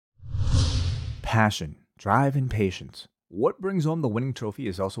passion, drive, and patience. What brings home the winning trophy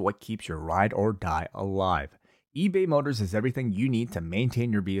is also what keeps your ride or die alive. eBay Motors has everything you need to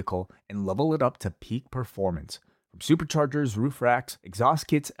maintain your vehicle and level it up to peak performance. From superchargers, roof racks, exhaust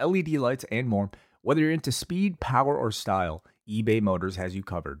kits, LED lights, and more, whether you're into speed, power, or style, eBay Motors has you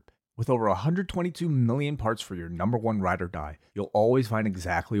covered. With over 122 million parts for your number one ride or die, you'll always find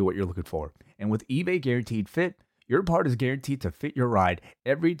exactly what you're looking for. And with eBay Guaranteed Fit, your part is guaranteed to fit your ride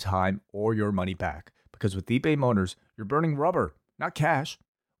every time or your money back. Because with eBay Motors, you're burning rubber, not cash.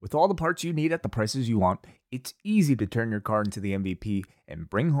 With all the parts you need at the prices you want, it's easy to turn your car into the MVP and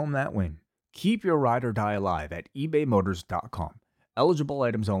bring home that win. Keep your ride or die alive at ebaymotors.com. Eligible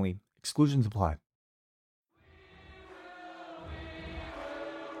items only. Exclusions apply.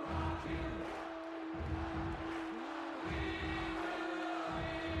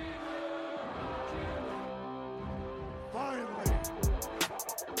 Finally.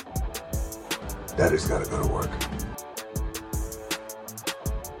 Daddy's gotta go to work.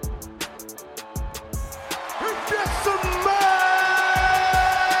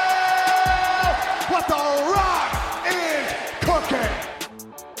 What the Rock is cooking.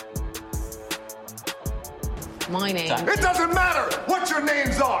 My name. It doesn't matter what your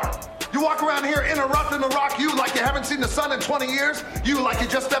names are. You walk around here interrupting the Rock, you like you haven't seen the sun in 20 years. You like you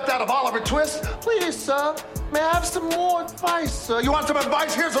just stepped out of Oliver Twist. Please, sir, may I have some more advice, sir? You want some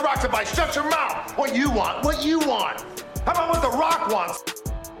advice? Here's the Rock's advice. Shut your mouth. What you want. What you want. How about what the Rock wants?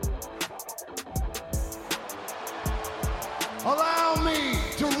 Allow me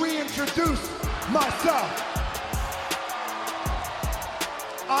to reintroduce myself.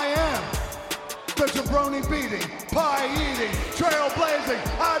 I am the jabroni beating, pie eating, trailblazing,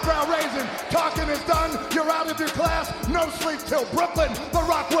 eyebrow raising, talking is done, you're out of your class, no sleep till Brooklyn, the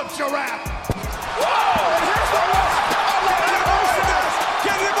Rock whoops your ass. Whoa! And here's the Rock!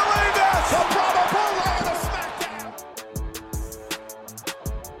 Can you believe this? The Bravo Bulldog of the SmackDown!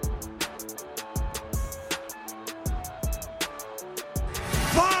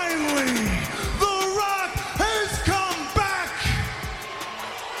 Finally, The Rock has come back!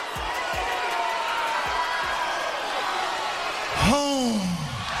 Home.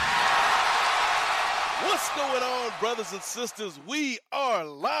 What's going on, brothers and sisters? We are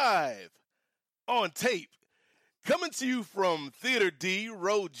live on tape, coming to you from Theater D,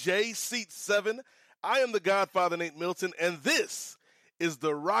 Row J, Seat 7. I am the Godfather, Nate Milton, and this is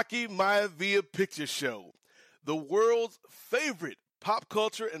the Rocky Maivia Picture Show, the world's favorite pop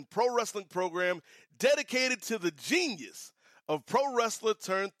culture and pro wrestling program dedicated to the genius of pro wrestler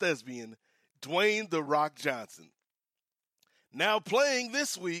turned thespian, Dwayne "The Rock" Johnson. Now playing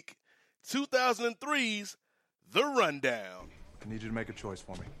this week, 2003's The Rundown. I need you to make a choice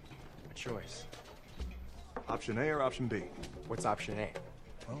for me. A choice. Option A or option B? What's option A?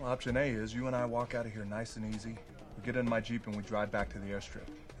 Well, option A is you and I walk out of here nice and easy. We get in my Jeep and we drive back to the airstrip.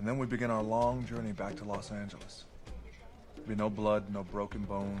 And then we begin our long journey back to Los Angeles. There'll be no blood, no broken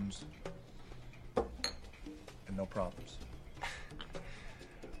bones, and no problems.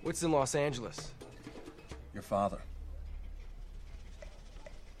 What's in Los Angeles? Your father.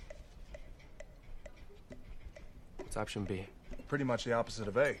 What's option B? Pretty much the opposite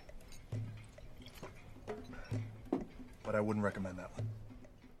of A. But I wouldn't recommend that one.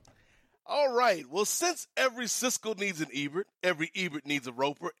 All right, well, since every Siskel needs an Ebert, every Ebert needs a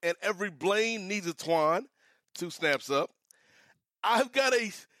Roper, and every Blaine needs a Twan, 2 snaps up, I've got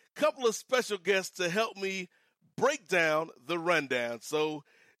a couple of special guests to help me break down The Rundown. So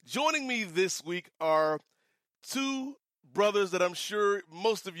joining me this week are 2 brothers that I'm sure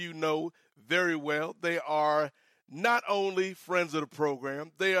most of you know very well. They are not only friends of the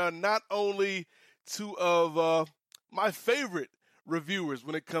program, they are not only 2 of my favorite reviewers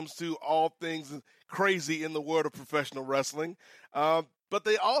when it comes to all things crazy in the world of professional wrestling, but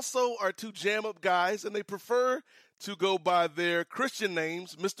they also are 2 jam-up guys, and they prefer to go by their Christian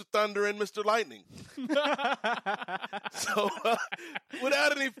names, Mr. Thunder and Mr. Lightning. So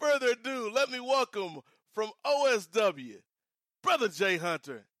without any further ado, let me welcome from OSW, Brother Jay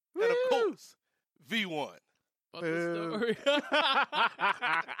Hunter, and of course, V1. What's the story?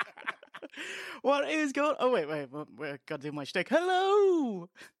 What is going? Oh wait, gotta do my shtick. Hello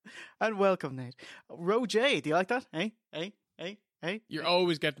and welcome, Nate. Row J, do you like that? Hey. You're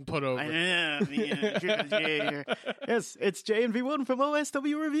always getting put over. I am. Yeah. Yes, it's Jay and V1 from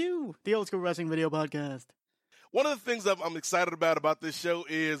OSW Review, the old school wrestling video podcast. One of the things I'm excited about this show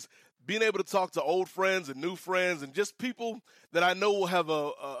is being able to talk to old friends and new friends and just people that I know will have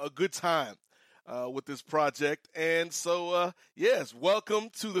a good time. with this project. And so, yes, welcome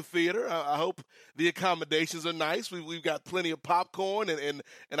to the theater. I hope the accommodations are nice. We've got plenty of popcorn, and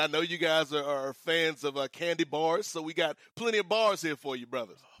I know you guys are fans of candy bars, so we got plenty of bars here for you,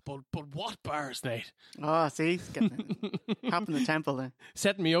 brothers. But what bars, Nate? Oh, see, it's getting hop in the temple then.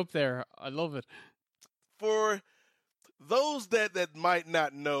 Setting me up there. I love it. For those that might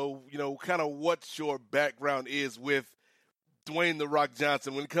not know, kind of what your background is with Dwayne "The Rock"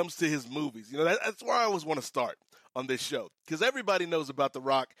 Johnson when it comes to his movies. That's where I always want to start on this show, because everybody knows about The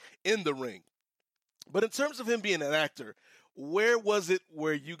Rock in the ring. But in terms of him being an actor, where was it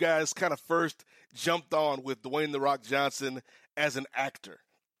where you guys kind of first jumped on with Dwayne "The Rock" Johnson as an actor?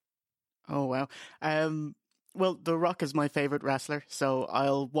 Oh, wow. Well, The Rock is my favorite wrestler, so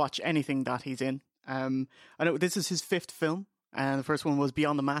I'll watch anything that he's in. I know this is his 5th film, and the first one was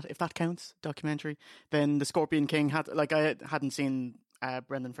Beyond the Mat, if that counts, documentary. Then The Scorpion King, I hadn't seen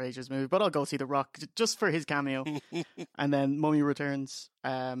Brendan Fraser's movie, but I'll go see The Rock just for his cameo. And then Mummy Returns.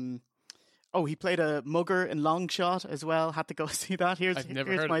 He played a mugger in Long Shot as well. Had to go see that. Here's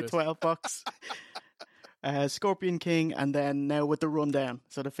my $12. Scorpion King, and then now with The Rundown.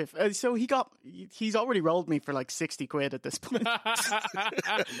 So the 5th. So he's already rolled me for like 60 quid at this point.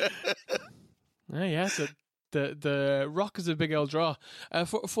 Yeah. So the Rock is a big old draw.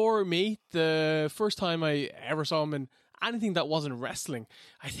 For me, the first time I ever saw him in anything that wasn't wrestling,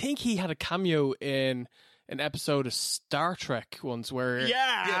 I think he had a cameo in an episode of Star Trek once where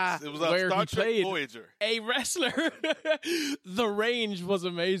yes, it was where Star he Trek played Voyager. A wrestler. The range was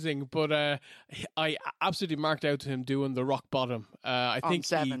amazing, but I absolutely marked out to him doing the rock bottom. I think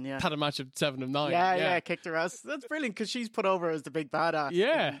 7, he yeah. had a match of 7 of 9. Yeah, kicked her ass. That's brilliant because she's put over as the big badass.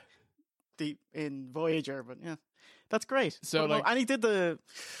 Yeah. In Voyager, but yeah, that's great. So and he did the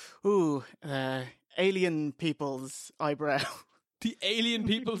alien people's eyebrow. The alien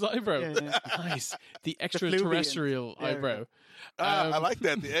people's eyebrow. Yeah. Nice. The extraterrestrial eyebrow. I like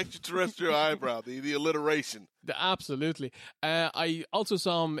that. The extraterrestrial eyebrow, the alliteration. Absolutely. I also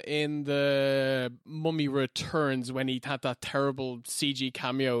saw him in the Mummy Returns when he had that terrible CG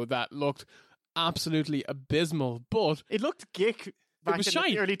cameo that looked absolutely abysmal, but it looked geek back was in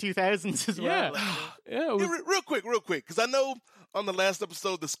shite. the early 2000s as well. Yeah, real quick, because I know on the last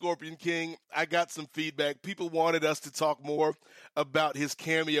episode, The Scorpion King, I got some feedback. People wanted us to talk more about his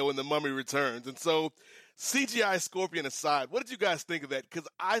cameo in The Mummy Returns. And so, CGI Scorpion aside, what did you guys think of that? Because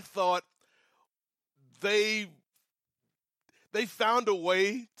I thought they found a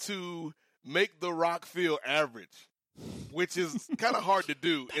way to make The Rock feel average, which is kind of hard to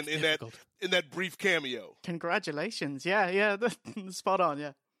do in that brief cameo. Congratulations. Yeah, spot on,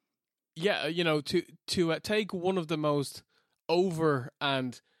 yeah. Yeah, to take one of the most over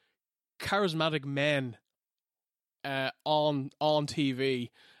and charismatic men on TV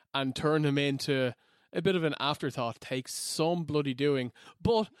and turn him into a bit of an afterthought takes some bloody doing.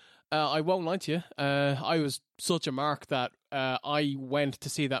 But I won't lie to you, I was such a mark that I went to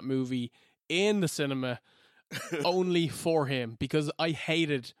see that movie in the cinema only for him, because I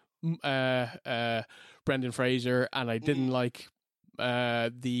hated Brendan Fraser and I didn't like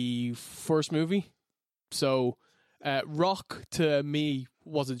the first movie. So Rock to me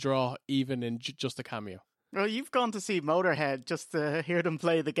was a draw even in just a cameo. Well, you've gone to see Motorhead just to hear them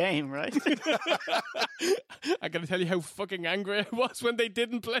play the game, right? I gotta tell you how fucking angry I was when they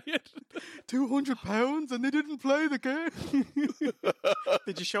didn't play it. £200 and they didn't play the game.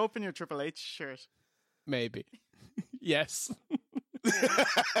 Did you show up in your Triple H shirt? Maybe. Yes.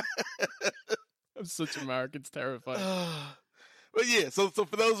 I'm such a mark, it's terrifying. But yeah, so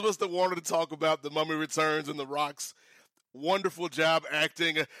for those of us that wanted to talk about The Mummy Returns and The Rock's wonderful job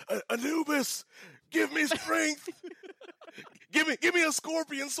acting, Anubis, give me strength. give me a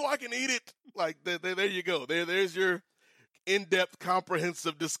scorpion so I can eat it. Like there you go. There's your in-depth,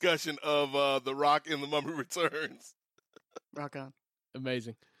 comprehensive discussion of The Rock in The Mummy Returns. Rock on.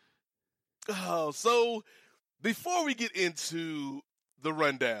 Amazing. Oh, so before we get into the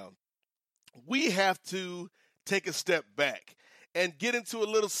rundown, we have to take a step back and get into a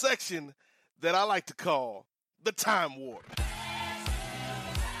little section that I like to call the Time Warp.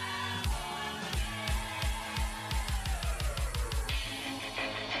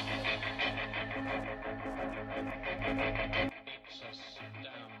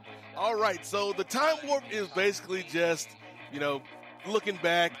 All right, so the Time Warp is basically just, looking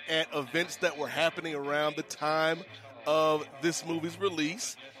back at events that were happening around the time of this movie's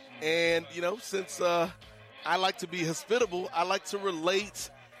release. And, since I like to be hospitable, I like to relate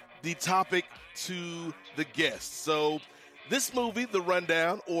the topic to the guest. So this movie, The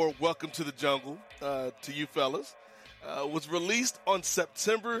Rundown, or Welcome to the Jungle, to you fellas, was released on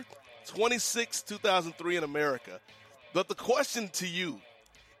September 26, 2003 in America. But the question to you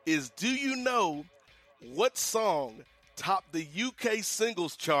is, do you know what song topped the UK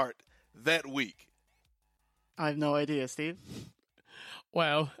singles chart that week? I have no idea, Steve.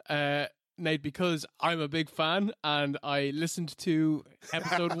 Well, Nate, because I'm a big fan and I listened to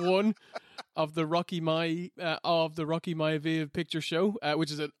episode 1 of the Rocky Maivia picture show,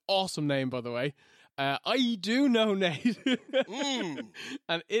 which is an awesome name, by the way. I do know, Nate.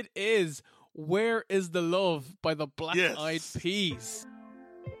 And it is Where Is the Love by the Black Eyed Peas.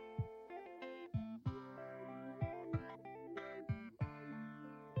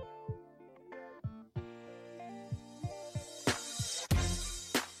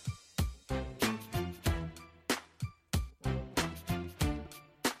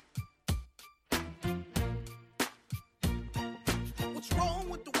 What's wrong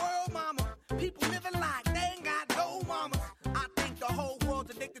with the world, mama? People living like they ain't got no mamas. I think the whole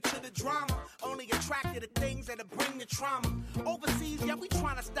world's addicted to the drama, only attracted to things that'll bring the trauma. Overseas, yeah, we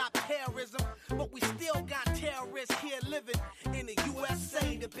trying to stop terrorism, but we still got terrorists here living in the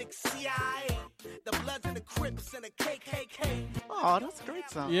USA, the big CIA, the Bloods and the Crips and the KKK. Oh, that's a great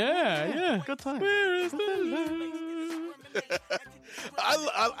song. Yeah. Good time. Where is the love?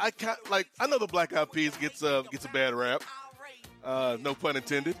 I know the Black Eyed Peas gets a bad rap. No pun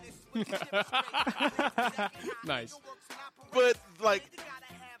intended. Nice. But like,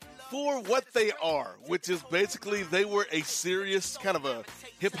 for what they are, which is basically they were a serious kind of a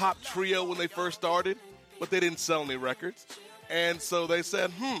hip hop trio when they first started, but they didn't sell any records. And so they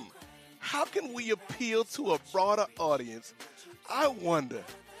said, how can we appeal to a broader audience? I wonder.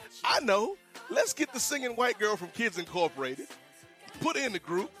 I know. Let's get the singing white girl from Kids Incorporated, put her in the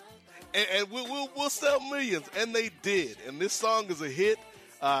group, and we'll sell millions. And they did. And this song is a hit.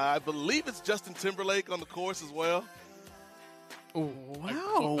 I believe it's Justin Timberlake on the chorus as well. Oh, wow.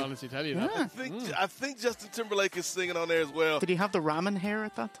 I couldn't honestly tell you that. Yeah. I think Justin Timberlake is singing on there as well. Did he have the ramen hair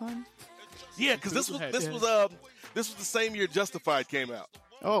at that time? Yeah, because this was the same year Justified came out.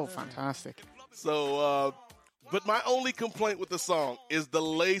 Oh, fantastic. So, but my only complaint with the song is the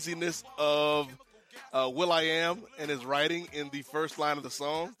laziness of will.i.am and his writing in the first line of the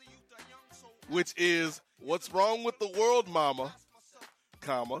song, which is, "What's wrong with the world, mama,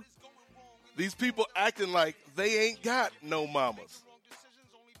 comma, these people acting like they ain't got no mamas."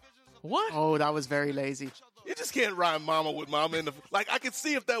 What? Oh, that was very lazy. You just can't rhyme mama with mama in the... Like, I could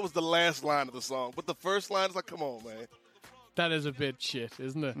see if that was the last line of the song, but the first line is like, come on, man. That is a bit shit,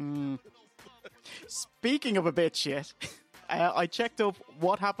 isn't it? Speaking of a bit shit, I checked up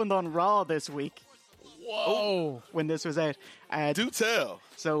what happened on Raw this week. Whoa. When this was out. Do tell.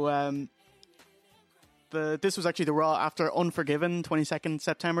 So, this was actually the Raw after Unforgiven, 22nd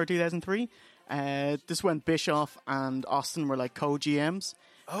September 2003. This went Bischoff and Austin were like co-GMs.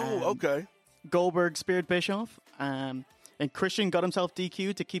 Oh, okay. Goldberg speared Bischoff. And Christian got himself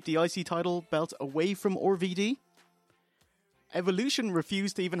DQ'd to keep the IC title belt away from RVD. Evolution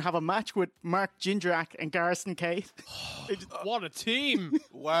refused to even have a match with Mark Jindrak and Garrison Cate. What a team.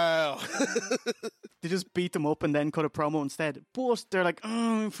 Wow. They just beat them up and then cut a promo instead. But they're like,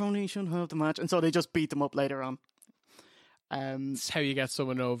 oh, if only you shouldn't have the match. And so they just beat them up later on. That's how you get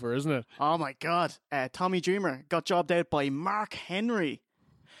someone over, isn't it? Oh my God. Tommy Dreamer got jobbed out by Mark Henry.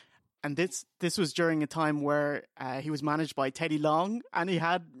 And this was during a time where he was managed by Teddy Long and he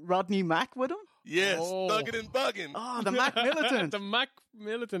had Rodney Mack with him. Yes, thugging and bugging. Oh, the Mac Militant. The Mac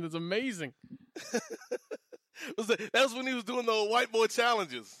Militant is amazing. That was when he was doing the white boy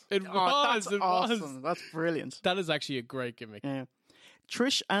challenges. It was. That's awesome. That's brilliant. That is actually a great gimmick. Yeah.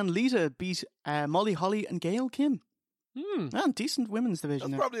 Trish and Lita beat Molly Holly and Gail Kim. Decent women's division.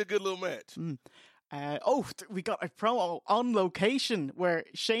 That's there. probably a good little match. We got a promo on location where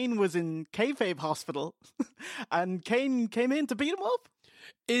Shane was in kayfabe hospital and Kane came in to beat him up.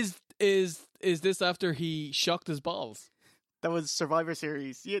 Is this after he shocked his balls? That was Survivor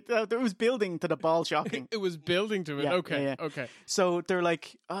Series. Yeah, there was building to the ball shocking. It was building to it. Yeah, okay, yeah. okay. So they're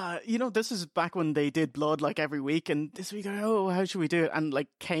like, this is back when they did blood like every week, and this week, how should we do it? And like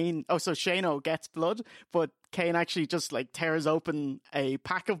Kane, so Shano gets blood, but Kane actually just like tears open a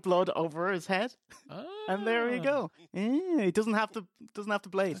pack of blood over his head, and there you go. Yeah, he doesn't have to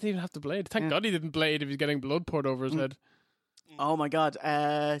blade. Doesn't even have to blade. Thank God he didn't blade if he's getting blood poured over his head. Oh my God,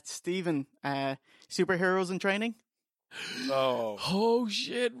 Steven, superheroes in training. Oh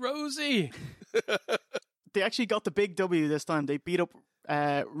shit, Rosie. They actually got the big W this time. They beat up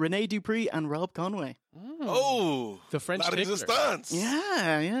Rene Dupree and Rob Conway. Oh, the French not tickler. resistance.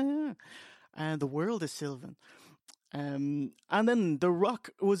 Yeah. And the world is Sylvan. And then The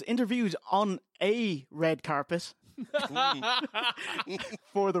Rock was interviewed on a red carpet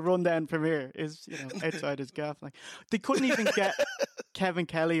for the Rundown premiere is, outside his gaff. Like, they couldn't even get Kevin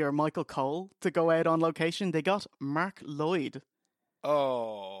Kelly or Michael Cole to go out on location. They got Mark Lloyd.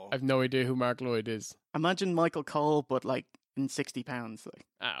 Oh. I've no idea who Mark Lloyd is. Imagine Michael Cole, but like in 60 pounds. Like.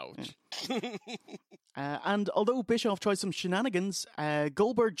 Ouch. And although Bischoff tried some shenanigans,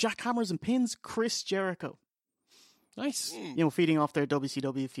 Goldberg jackhammers and pins Chris Jericho. Nice. Feeding off their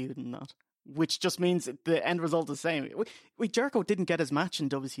WCW feud and that. Which just means the end result is the same. Wait, Jericho didn't get his match in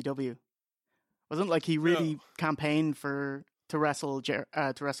WCW. Wasn't like he really campaigned to wrestle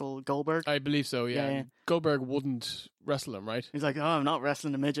Goldberg? I believe so, yeah. Yeah. Goldberg wouldn't wrestle him, right? He's like, oh, I'm not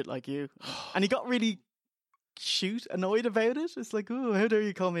wrestling a midget like you. And he got really annoyed about it. It's like, oh, how dare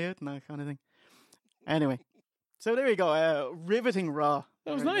you call me out and that kind of thing. Anyway, so there you go. Riveting Raw.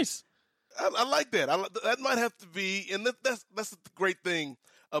 That was nice. I like that. That might have to be, and that's the great thing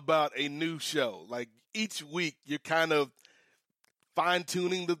about a new show. Like each week, you're kind of fine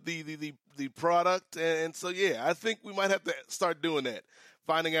tuning the product, and so yeah, I think we might have to start doing that.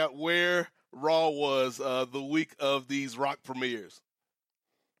 Finding out where Raw was the week of these Rock premieres.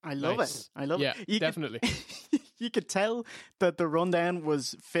 I love it. I love it. Yeah, You definitely. You could tell that the Rundown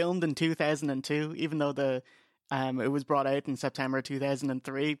was filmed in 2002, even though it was brought out in September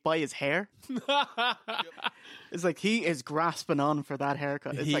 2003 by his hair. It's like he is grasping on for that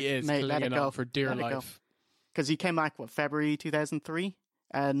haircut. It's He like, is mate, let it clinging go on for dear life. Because he came back, February 2003?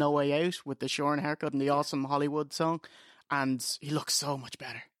 No Way Out with the Shorn haircut and the awesome Hollywood song. And he looks so much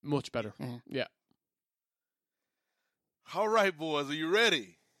better. Much better. Yeah. All right, boys, are you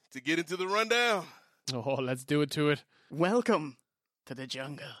ready to get into the rundown? Oh, let's do it to it. Welcome to the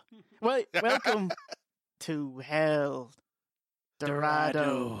jungle. Welcome to Hell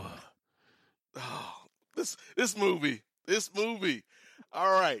Dorado. Oh, this movie.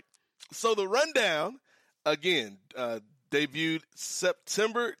 All right. So the rundown, again, debuted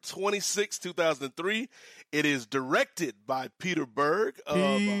September 26, 2003. It is directed by Peter Berg.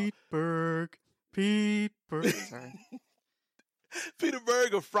 Pete Berg. Sorry. Peter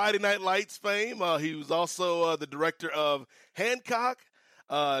Berg of Friday Night Lights fame. He was also the director of Hancock.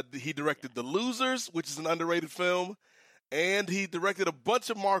 He directed The Losers, which is an underrated film. And he directed a bunch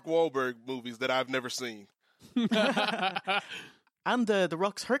of Mark Wahlberg movies that I've never seen. And The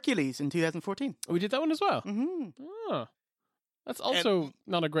Rock's Hercules in 2014. We did that one as well? Mm-hmm. Oh, that's also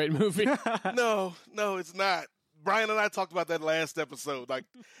not a great movie. No, it's not. Brian and I talked about that last episode. Like,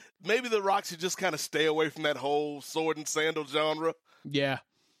 maybe The Rock should just kind of stay away from that whole sword and sandal genre. Yeah.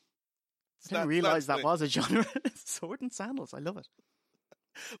 I didn't realize that was a genre. Sword and sandals. I love it.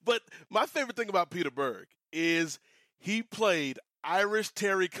 But my favorite thing about Peter Berg is he played Irish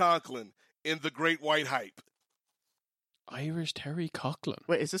Terry Conklin in The Great White Hype. Irish Terry Conklin.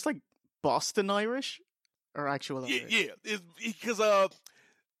 Wait, is this like Boston Irish or actual Irish? Yeah. Because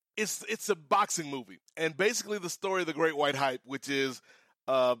it's a boxing movie, and basically the story of The Great White Hype, which is,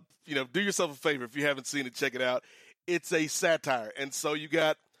 do yourself a favor if you haven't seen it, check it out. It's a satire, and so you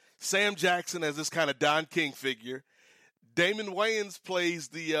got Sam Jackson as this kind of Don King figure. Damon Wayans plays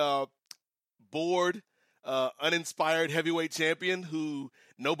the bored, uninspired heavyweight champion who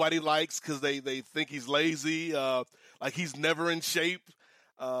nobody likes because they think he's lazy, like he's never in shape.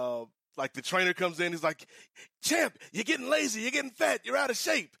 Like the trainer comes in, he's like, "Champ, you're getting lazy, you're getting fat, you're out of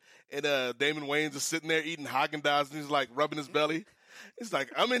shape." And Damon Wayans is sitting there eating Haagen-Dazs, and he's like rubbing his belly. He's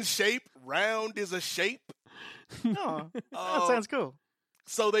like, "I'm in shape. Round is a shape." Oh, that sounds cool.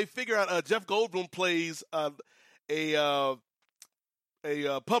 So they figure out Jeff Goldblum plays a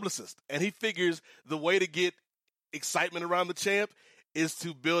publicist, and he figures the way to get excitement around the champ is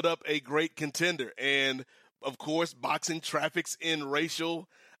to build up a great contender. And of course, boxing traffics in racial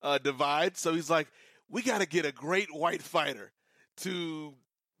divide. So he's like, we got to get a great white fighter to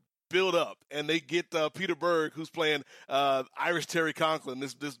build up. And they get Peter Berg, who's playing Irish Terry Conklin,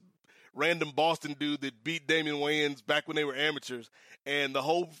 this random Boston dude that beat Damon Wayans back when they were amateurs. And the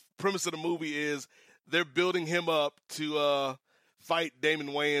whole premise of the movie is they're building him up to fight Damon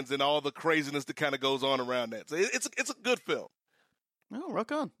Wayans and all the craziness that kind of goes on around that. So it's a good film. Oh,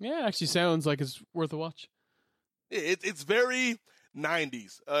 rock on. Yeah, it actually sounds like it's worth a watch. It's very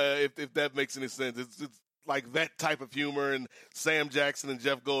 90s, if that makes any sense. It's like that type of humor, and Sam Jackson and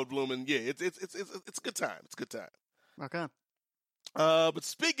Jeff Goldblum, and yeah, it's a good time. It's a good time. Rock on. But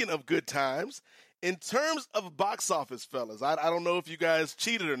speaking of good times, in terms of box office, fellas, I don't know if you guys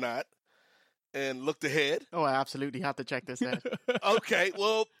cheated or not and looked ahead. Oh, I absolutely have to check this out. Okay,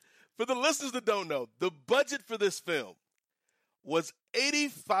 well, for the listeners that don't know, the budget for this film was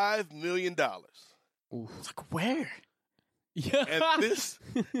 $85 million. Ooh. It's like, where? Yeah. And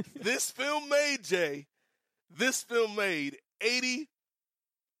this film made, Jay, this film made $80.9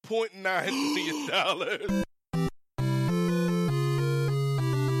 million.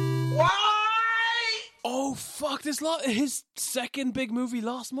 Oh fuck! His second big movie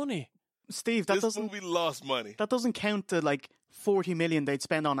lost money. Steve, This movie lost money. that doesn't count the like 40 million they'd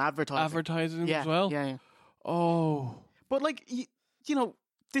spend on advertising. Advertising yeah, as well. Yeah. Oh, But like you know,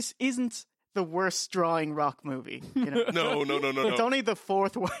 this isn't the worst drawing Rock movie. You know? No. It's only the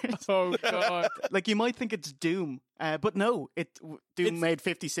fourth worst. oh god! Like you might think it's Doom, but no, Doom made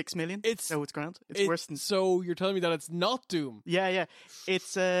 56 million. So it's grand. It's worse than. So you're telling me that it's not Doom? Yeah.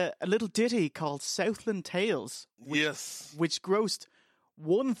 It's a little ditty called Southland Tales, Yes. which grossed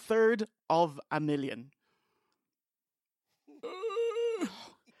 1/3 of a million.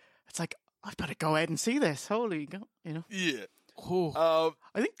 It's like I've got to go ahead and see this. Holy, you know. Yeah. Oh.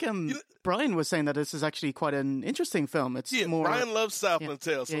 I think Brian was saying that this is actually quite an interesting film. It's more. Brian loves Southland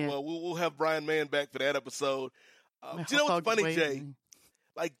Tales, so Yeah. we'll have Brian Mann back for that episode. Do you know what's funny, Jay?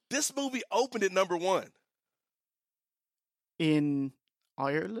 Like, this movie opened at number 1. In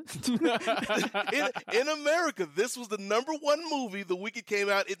Ireland? in America, this was the number 1 movie the week it came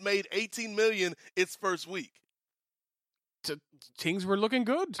out. It made $18 million its first week. Things were looking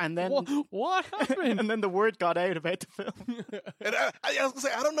good. And then what happened? And then the word got out about the film. And I was gonna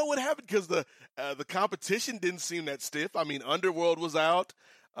say, I don't know what happened because the competition didn't seem that stiff. I mean, Underworld was out.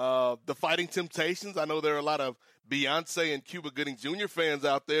 The Fighting Temptations. I know there are a lot of Beyonce and Cuba Gooding Jr. fans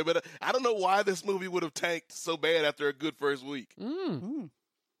out there, but I don't know why this movie would have tanked so bad after a good first week.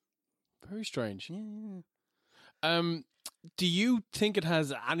 Very strange. Do you think it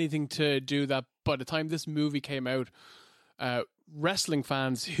has anything to do that by the time this movie came out, wrestling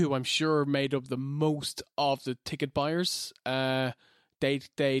fans, who I'm sure made up the most of the ticket buyers,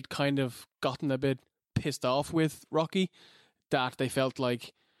 they'd kind of gotten a bit pissed off with Rocky, that they felt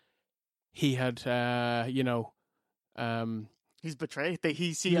like he had, he's betrayed.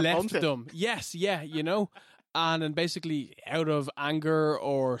 He left them. Yes, yeah, and then basically out of anger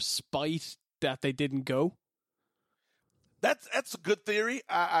or spite that they didn't go. That's a good theory.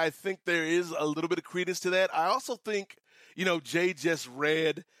 I think there is a little bit of credence to that. I also think, Jay just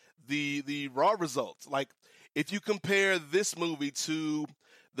read the Raw results. Like, if you compare this movie to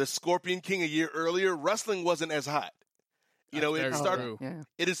the Scorpion King a year earlier, wrestling wasn't as hot. It had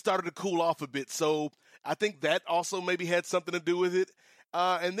started to cool off a bit. So I think that also maybe had something to do with it.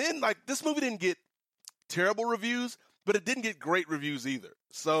 And then, like, this movie didn't get terrible reviews, but it didn't get great reviews either.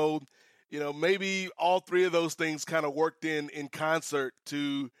 So, maybe all three of those things kind of worked in concert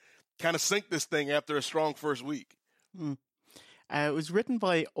to kind of sink this thing after a strong first week. It was written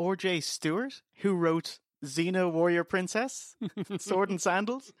by R.J. Stewart, who wrote Xena Warrior Princess, Sword and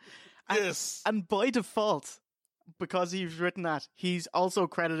Sandals. Yes. And by default, because he's written that, he's also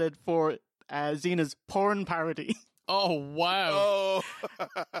credited for Xena's porn parody. Oh, wow. Oh.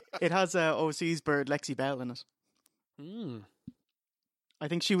 It has OC's bird, Lexi Bell, in it. I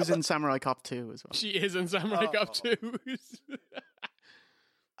think she was in Samurai Cop 2 as well. She is in Samurai Cop 2.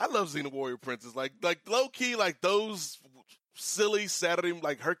 I love Xena Warrior Princess. Like low key, like those silly Saturday,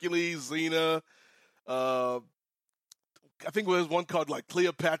 like Hercules, Xena. I think there was one called like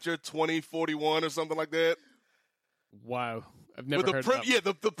Cleopatra 2041 or something like that. Wow. I've never heard of that. Yeah,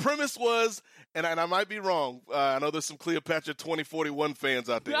 the premise was, and I might be wrong. I know there's some Cleopatra 2041 fans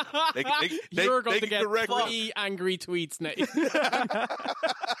out there. You're going to get correct 3 angry tweets, Nate. I'm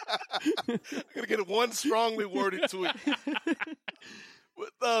going to get one strongly worded tweet.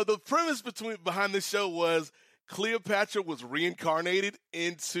 The premise behind this show was Cleopatra was reincarnated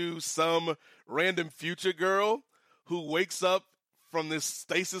into some random future girl who wakes up from this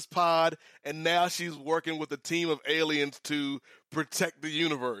stasis pod, and now she's working with a team of aliens to protect the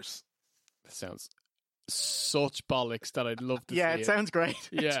universe. That sounds such bollocks that I'd love to see it sounds great.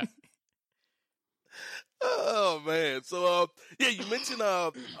 Yeah. Oh, man. So, you mentioned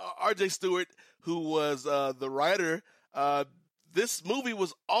R.J. Stewart, who was the writer. This movie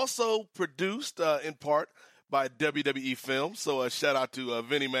was also produced in part by WWE Films. So, a shout out to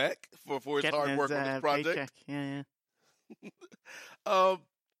Vinnie Mac for his hard work on this project. Paycheck. Yeah. But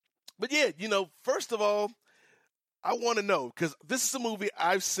yeah, first of all, I want to know, because this is a movie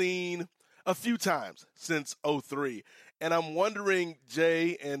I've seen a few times since 2003, and I'm wondering,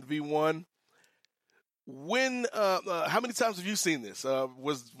 Jay and V1, how many times have you seen this?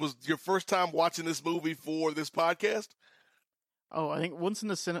 Was your first time watching this movie for this podcast? Oh, I think once in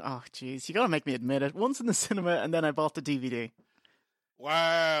the cinema. Oh, jeez, you gotta make me admit it. Once in the cinema, and then I bought the DVD.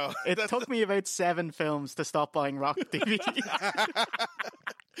 Wow. It took me about 7 films to stop buying Rock DVDs.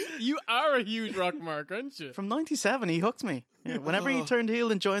 You are a huge Rock mark, aren't you? From 97, he hooked me. Yeah, whenever he turned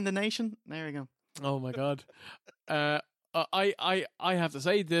heel and joined the Nation, there we go. Oh my god. I have to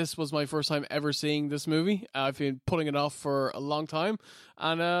say this was my first time ever seeing this movie. I've been putting it off for a long time,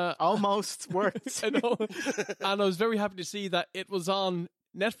 and almost worked. I know, and I was very happy to see that it was on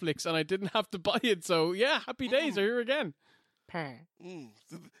Netflix, and I didn't have to buy it. So yeah, happy days are here again.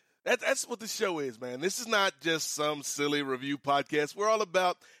 That's what the show is, man. This is not just some silly review podcast. We're all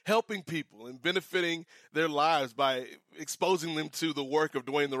about helping people and benefiting their lives by exposing them to the work of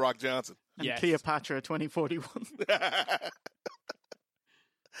Dwayne "The Rock" Johnson. And Cleopatra 2041.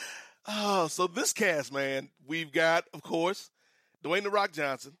 Oh, so this cast, man, we've got, of course, Dwayne "The Rock"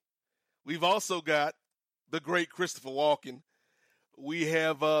 Johnson. We've also got the great Christopher Walken. We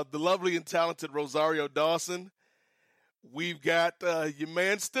have the lovely and talented Rosario Dawson. We've got your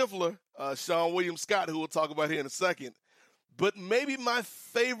man Stifler, Sean William Scott, who we'll talk about here in a second. But maybe my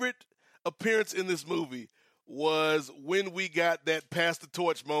favorite appearance in this movie was when we got that pass the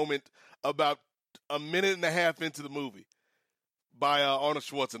torch moment about a minute and a half into the movie by Arnold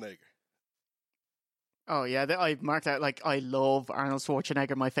Schwarzenegger. Oh yeah, I marked out, like, I love Arnold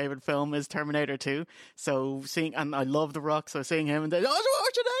Schwarzenegger. My favorite film is Terminator 2. So and I love The Rock, so seeing him and then,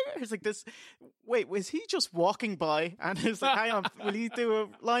 Schwarzenegger! It's like this, wait, was he just walking by? And it's like, hang on, will you do a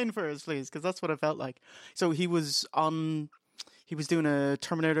line for us, please? Because that's what it felt like. So he was doing a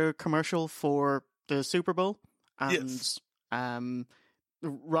Terminator commercial for the Super Bowl. And yes. The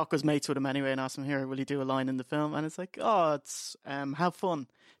Rock was mates with him anyway and asked him, here, will you do a line in the film? And it's like, oh, it's have fun.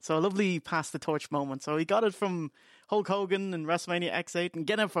 So a lovely pass the torch moment. So he got it from Hulk Hogan in WrestleMania X8 and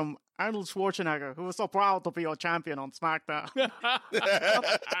get it from Arnold Schwarzenegger, who was so proud to be your champion on SmackDown.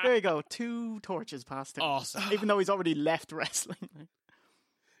 There you go. 2 torches passed him. Awesome. Even though he's already left wrestling.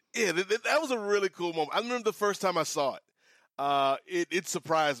 Yeah, that was a really cool moment. I remember the first time I saw it. It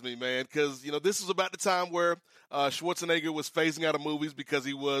surprised me, man, because, this was about the time where Schwarzenegger was phasing out of movies because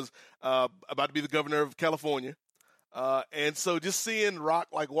he was about to be the governor of California. And so just seeing Rock,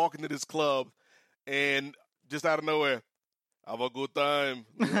 like, walk into this club and just out of nowhere, have a good time.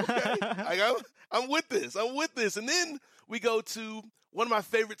 Okay, I'm with this. And then we go to one of my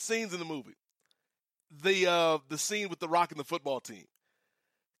favorite scenes in the movie, the scene with The Rock and the football team,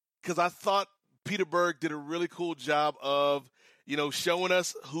 because I thought Peter Berg did a really cool job of, showing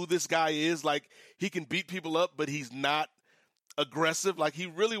us who this guy is. Like, he can beat people up, but he's not aggressive. Like, he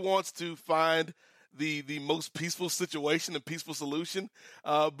really wants to find the most peaceful situation and peaceful solution.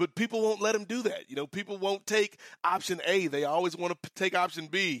 But people won't let him do that. People won't take option A. They always want to take option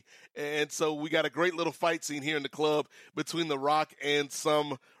B. And so we got a great little fight scene here in the club between The Rock and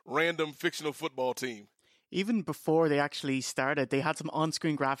some random fictional football team. Even before they actually started, they had some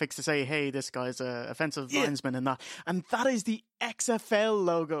on-screen graphics to say, hey, this guy's a offensive linesman and that. And that is the XFL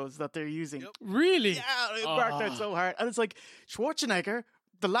logos that they're using. Yep. Really? Yeah, it worked out so hard. And it's like, Schwarzenegger,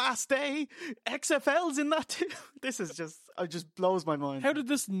 The Last Day, XFL's in that too. This is it just blows my mind. How did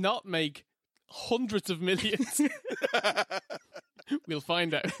this not make hundreds of millions? We'll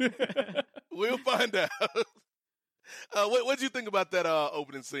find out. We'll find out. What did you think about that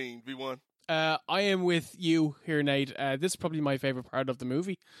opening scene, V1? I am with you here, Nate. This is probably my favorite part of the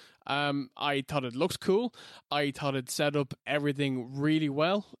movie. I thought it looked cool. I thought it set up everything really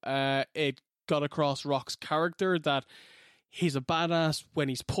well. It got across Rock's character that he's a badass when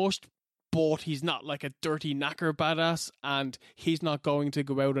he's pushed, but he's not like a dirty knacker badass, and he's not going to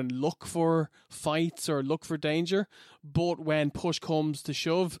go out and look for fights or look for danger. But when push comes to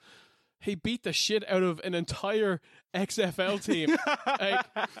shove, he beat the shit out of an entire XFL team.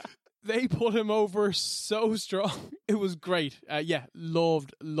 They put him over so strong. It was great.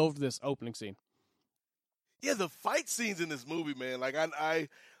 Loved this opening scene. Yeah, the fight scenes in this movie, man. Like,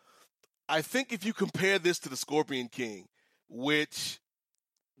 I think if you compare this to The Scorpion King, which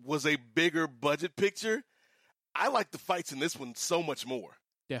was a bigger budget picture, I like the fights in this one so much more.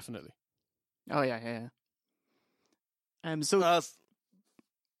 Definitely. Oh yeah. So I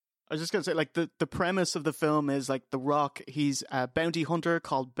was just going to say, like, the premise of the film is, like, The Rock, he's a bounty hunter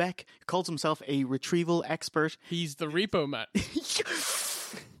called Beck, who calls himself a retrieval expert. He's the repo man.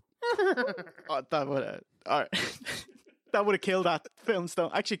 That would have killed that film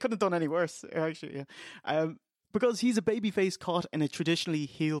stone. Actually, couldn't have done any worse, actually, yeah. Because he's a babyface caught in a traditionally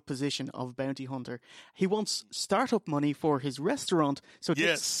heel position of bounty hunter. He wants startup money for his restaurant, so he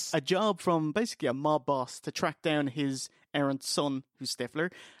gets a job from basically a mob boss to track down his errant son, who's Stifler,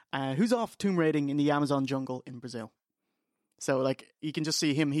 who's off tomb raiding in the Amazon jungle in Brazil. So, like, you can just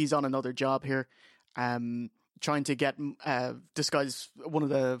see him, he's on another job here. trying to get disguise one of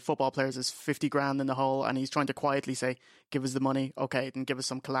the football players as 50 grand in the hole, and he's trying to quietly say, "Give us the money, okay, then give us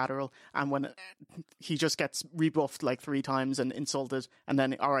some collateral." And when he just gets rebuffed like 3 times and insulted, and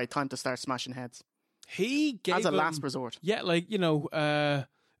then all right, time to start smashing heads. He gave as a him, last resort. Yeah,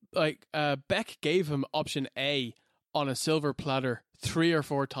 Beck gave him option A on a silver platter 3 or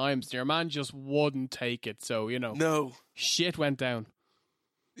 4 times. And your man just wouldn't take it, so no shit went down.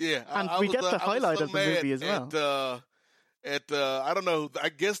 Yeah, and we get the highlight of the movie as well. I don't know. I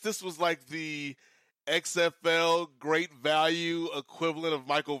guess this was like the XFL great value equivalent of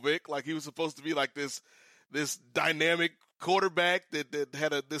Michael Vick. Like he was supposed to be like this dynamic quarterback that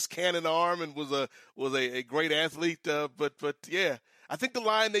had this cannon arm and was a great athlete. But yeah, I think the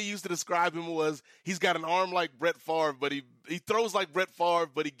line they used to describe him was he's got an arm like Brett Favre, but he throws like Brett Favre,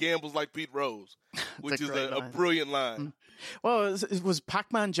 but he gambles like Pete Rose, which is a brilliant line. Well, was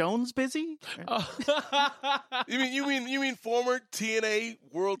Pac-Man Jones busy? You mean former TNA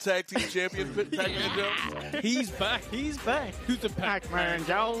World Tag Team Champion Pac-Man Jones? He's back. Who's the Pac-Man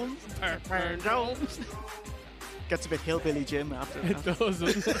Jones? Pac-Man Jones. Gets a bit hillbilly Jim after that. It does.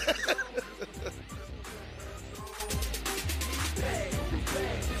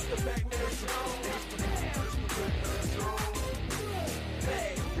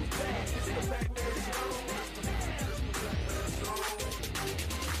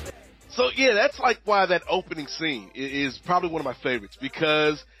 So yeah, that's like why that opening scene is probably one of my favorites,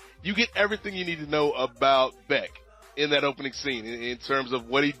 because you get everything you need to know about Beck in that opening scene in terms of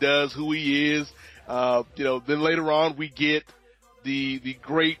what he does, who he is. Then later on we get the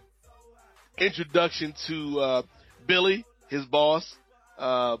great introduction to Billy, his boss,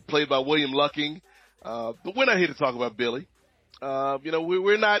 played by William Lucking. But we're not here to talk about Billy.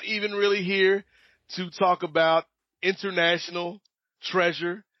 We're not even really here to talk about international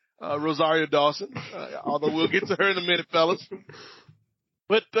treasure, Rosario Dawson, although we'll get to her in a minute, fellas.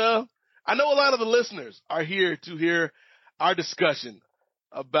 But I know a lot of the listeners are here to hear our discussion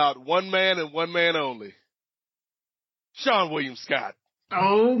about one man and one man only, Sean William Scott.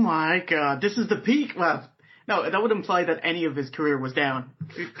 Oh my God, this is the peak. Well, no, that would imply that any of his career was down.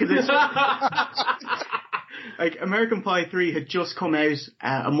 Like American Pie 3 had just come out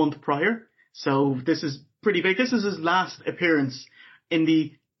a month prior, so this is pretty big. This is his last appearance in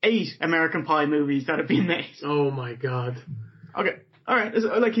the 8 American Pie movies that have been made. Oh my God. Okay, all right.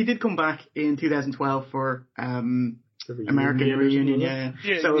 Like he did come back in 2012 for American Reunion. Yeah.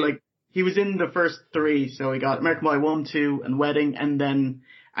 So like he was in the first 3. So he got American Pie 1, 2, and Wedding, and then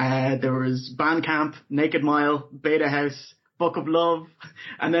there was Bandcamp, Naked Mile, Beta House, Book of Love,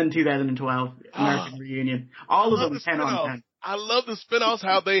 and then 2012 American Reunion. All of them 10 on 10. I love the spinoffs,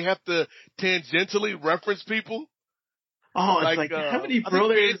 how they have to tangentially reference people. Oh, it's like how many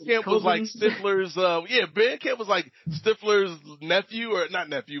brothers? Bandcamp was like Stifler's. Bandcamp was like Stifler's nephew, or not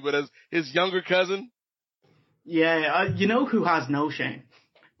nephew, but as his younger cousin. Yeah, you know who has no shame?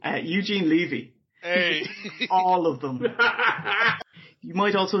 Eugene Levy. Hey, all of them. You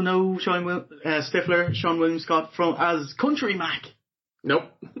might also know Stifler, Sean William Scott as Country Mac. Nope.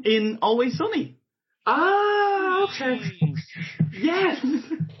 In Always Sunny. Ah, okay. Yes.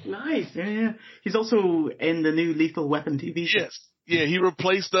 Nice. Yeah. He's also in the new Lethal Weapon TV show. Yes. Yeah, he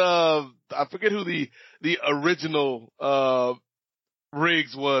replaced, I forget who the original,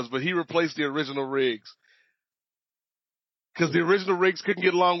 Riggs was, but he replaced the original Riggs. Because the original Riggs couldn't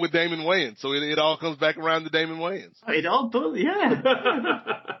get along with Damon Wayans, so it all comes back around to Damon Wayans. It all does, yeah.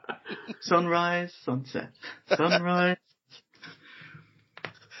 Sunrise, sunset, sunrise.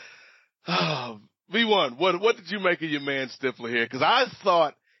 V1, what did you make of your man Stifler here? Because I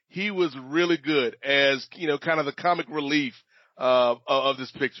thought he was really good as, kind of the comic relief of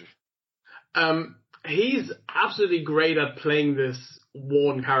this picture. He's absolutely great at playing this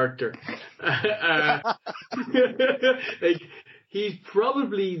one character. Like he's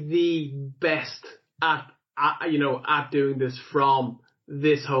probably the best at doing this from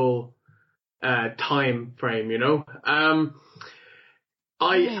this whole time frame.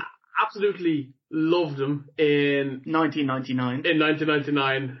 I absolutely loved him in 1999. In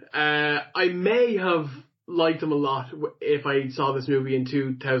 1999, I may have liked him a lot if I saw this movie in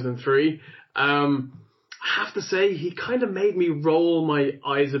 2003. I have to say, he kind of made me roll my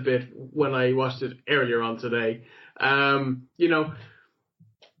eyes a bit when I watched it earlier on today. He's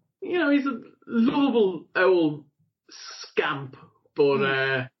a lovable old scamp,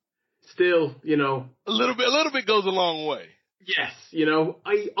 but still, a little bit goes a long way. Yes,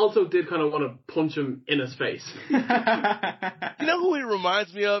 I also did kind of want to punch him in his face. You know who he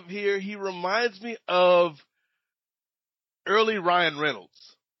reminds me of here? He reminds me of early Ryan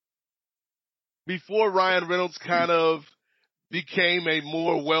Reynolds. before Ryan Reynolds kind of became a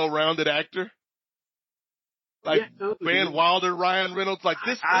more well-rounded actor. Like Van Wilder, Ryan Reynolds, like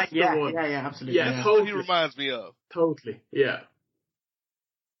this. Yeah, absolutely. Yeah, That's totally. what he reminds me of. Totally, yeah.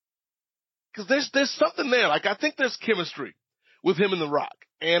 Because there's something there. Like, I think there's chemistry with him and The Rock.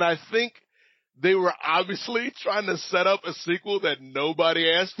 And I think they were obviously trying to set up a sequel that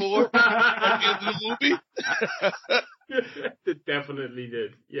nobody asked for at the end of the movie. It definitely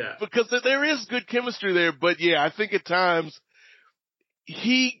did, yeah. Because there is good chemistry there, but yeah, I think at times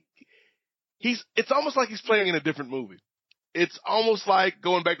it's almost like he's playing in a different movie. It's almost like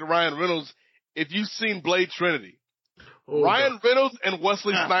going back to Ryan Reynolds. If you've seen Blade Trinity, Ryan Reynolds and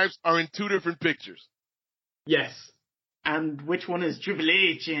Wesley Snipes are in two different pictures. Yes. And which one is Triple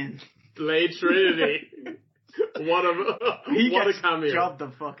H in? Blade Trinity. What a cameo. Job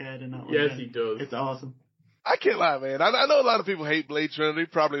the fuck out in that one. Yes, he does. It's awesome. I can't lie, man. I know a lot of people hate Blade Trinity,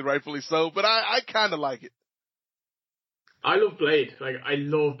 probably rightfully so, but I kind of like it. I love Blade. Like, I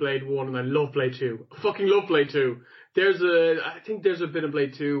love Blade 1 and I love Blade 2. I fucking love Blade 2. I think there's a bit of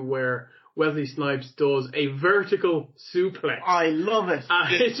Blade 2 where Wesley Snipes does a vertical suplex. I love it.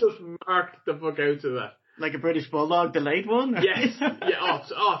 And it just marked the fuck out to that. Like a British Bulldog, the late one? Yes. Yeah,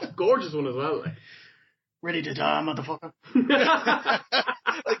 it's a gorgeous one as well. Like. Ready to die, motherfucker.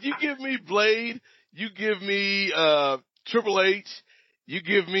 Like, you give me Blade, you give me Triple H, you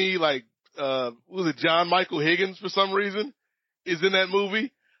give me, like, was it John Michael Higgins for some reason is in that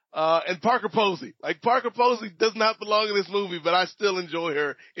movie, and Parker Posey. Like, Parker Posey does not belong in this movie, but I still enjoy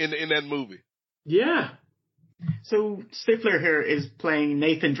her in that movie. Yeah. So Stifler here is playing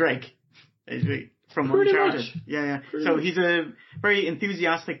Nathan Drake from Uncharted. Yeah. So he's a very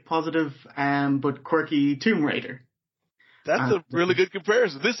enthusiastic, positive, but quirky Tomb Raider. That's a really good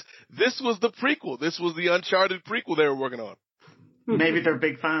comparison. This was the prequel. This was the Uncharted prequel they were working on. Maybe they're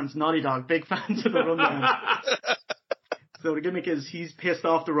big fans. Naughty Dog, big fans of the rundown. So the gimmick is he's pissed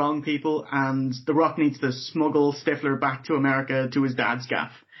off the wrong people, and The Rock needs to smuggle Stifler back to America to his dad's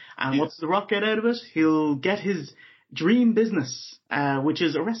gaff. And what's The Rock get out of it? He'll get his dream business, which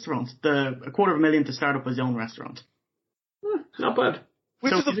is a restaurant. $250,000 to start up his own restaurant. Not bad.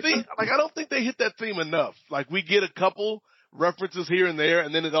 Which is a theme. Like, I don't think they hit that theme enough. Like, we get a couple references here and there,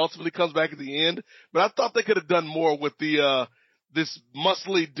 and then it ultimately comes back at the end. But I thought they could have done more with the this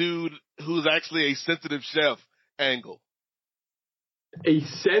muscly dude who's actually a sensitive chef angle. A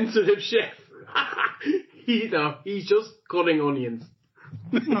sensitive chef? He's just cutting onions.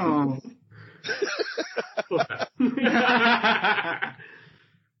 No.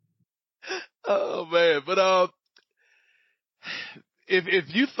 Oh man, but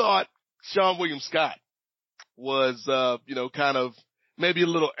if you thought Seann William Scott was kind of maybe a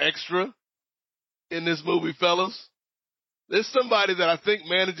little extra in this movie, fellas, there's somebody that I think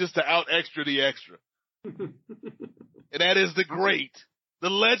manages to out extra the extra. And that is the great, the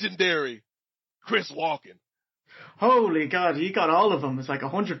legendary Chris Walken. Holy God, he got all of them. It's like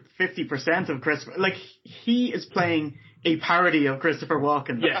 150% of Christopher. Like, he is playing a parody of Christopher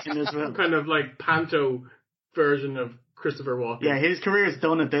Walken. Yes, in this film. Kind of like panto version of Christopher Walken. Yeah, his career is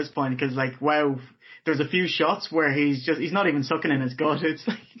done at this point because, like, wow, there's a few shots where he's not even sucking in his gut. It's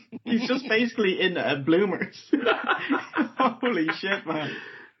like, he's just basically in bloomers. Holy shit, man.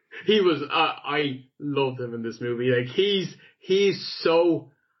 He was, I loved him in this movie. Like, he's so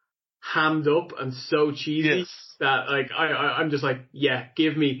hammed up and so cheesy that, like, I'm just like, yeah,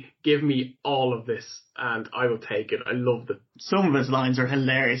 give me all of this and I will take it. I loved it. Some of his lines are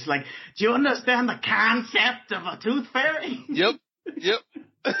hilarious. Like, do you understand the concept of a tooth fairy? Yep.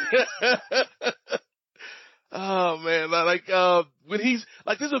 Oh man, like, when he's,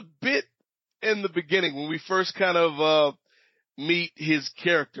 like, there's a bit in the beginning when we first kind of, meet his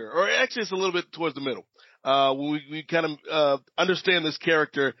character, or actually it's a little bit towards the middle, when we kind of, understand this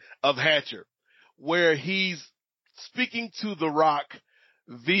character of Hatcher, where he's speaking to The Rock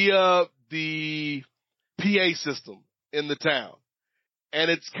via the PA system in the town.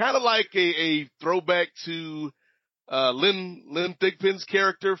 And it's kind of like a throwback to, Lynn Thigpen's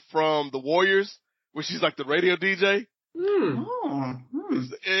character from The Warriors, where she's like the radio DJ.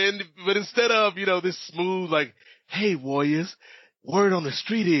 But instead of, this smooth, like, hey, Warriors, word on the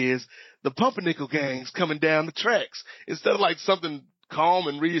street is the Pumpernickel gang's coming down the tracks. Instead of like something calm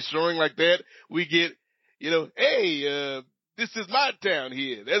and reassuring like that, we get, hey, this is my town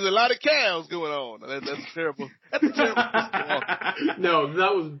here. There's a lot of cows going on. That's terrible. That's a terrible. No,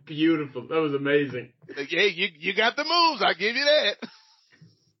 that was beautiful. That was amazing. Like, hey, you got the moves. I give you that.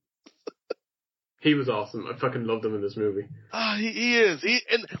 He was awesome. I fucking loved him in this movie. He is.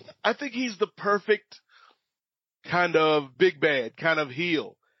 And I think he's the perfect kind of big bad, kind of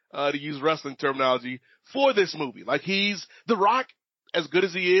heel. to use wrestling terminology, for this movie. Like, he's The Rock, as good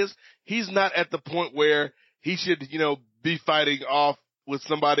as he is, he's not at the point where he should, be fighting off with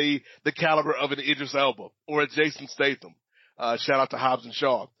somebody the caliber of an Idris Elba or a Jason Statham. Shout out to Hobbs and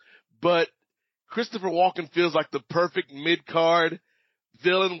Shaw. But Christopher Walken feels like the perfect mid-card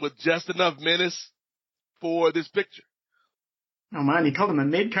villain with just enough menace for this picture. Oh man, you called him a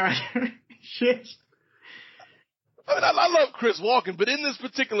mid-card? Shit. I mean, I love Chris Walken, but in this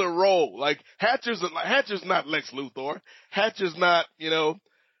particular role, like, Hatcher's not Lex Luthor. Hatcher's not,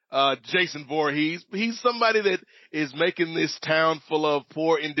 Jason Voorhees. He's somebody that is making this town full of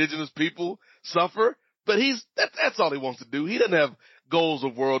poor indigenous people suffer, but that's all he wants to do. He doesn't have goals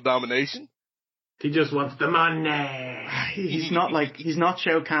of world domination. He just wants the money. He's not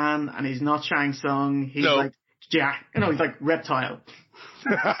Shao Kahn and he's not Shang Tsung. He's like Jack. He's like Reptile.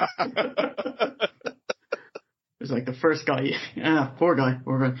 It's like the first guy. Poor guy.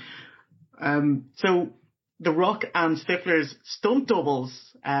 So The Rock and Stifler's stunt doubles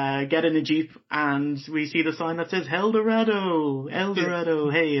get in a Jeep, and we see the sign that says El Dorado,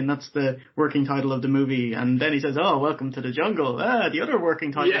 hey, and that's the working title of the movie. And then he says, "Oh, welcome to the jungle." The other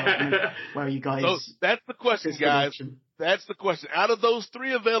working title. Yeah. Wow, you guys. So that's the question, guys. That's the question. Out of those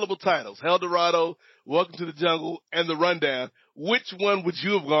three available titles, El Dorado, Welcome to the Jungle, and The Rundown, which one would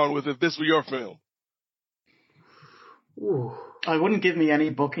you have gone with if this were your film? Ooh. I wouldn't give me any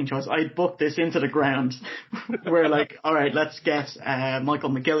booking choice. I'd book this into the ground. We're like, all right, let's get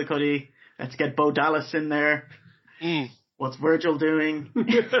Michael McGillicuddy. Let's get Bo Dallas in there. What's Virgil doing?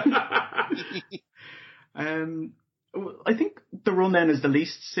 I think The Rundown is the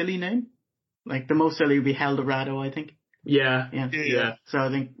least silly name. Like, the most silly would be El Dorado, I think. Yeah. So I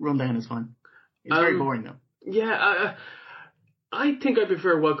think Rundown is fine. It's very boring, though. Yeah, I think I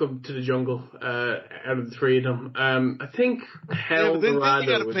prefer Welcome to the Jungle out of the three of them. I think El Dorado. Then you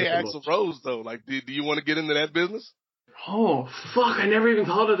got to pay Axl Rose, though. Like, do you want to get into that business? Oh, fuck! I never even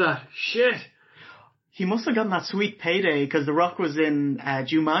thought of that. Shit. He must have gotten that sweet payday because The Rock was in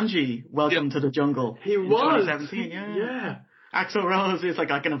Jumanji. Welcome to the Jungle. He was. 2017. Yeah. Axl Rose is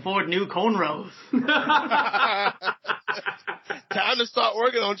like, I can afford new cornrows. Time to start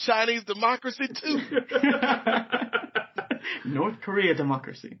working on Chinese democracy too. North Korea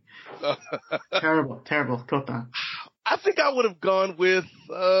democracy. Terrible. Cut that. I think I would have gone with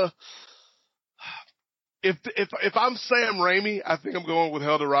if I'm Sam Raimi, I think I'm going with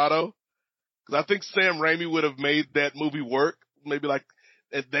El Dorado, because I think Sam Raimi would have made that movie work. Maybe like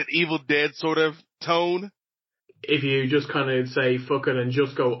that Evil Dead sort of tone. If you just kind of say fuck it and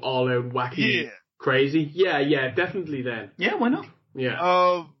just go all out wacky, crazy. Yeah, definitely then. Yeah, why not?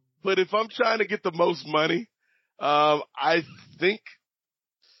 Yeah. But if I'm trying to get the most money, I think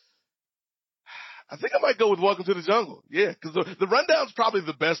I might go with Welcome to the Jungle. Yeah, because the Rundown's probably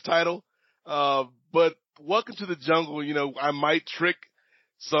the best title. But Welcome to the Jungle, I might trick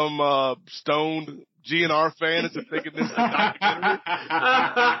some stoned GNR fan into thinking this is a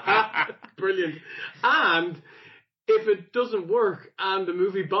documentary. Brilliant. And if it doesn't work and the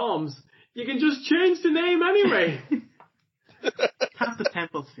movie bombs, you can just change the name anyway. Have the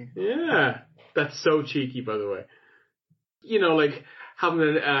temple scene. Yeah. That's so cheeky, by the way. Like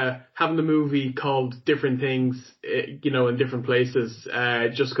having the movie called different things, in different places,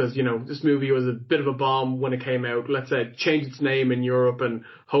 just because, this movie was a bit of a bomb when it came out. Let's say change its name in Europe and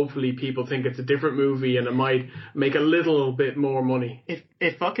hopefully people think it's a different movie and it might make a little bit more money.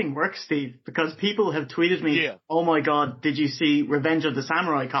 It fucking works, Steve, because people have tweeted me, oh my god, did you see Revenge of the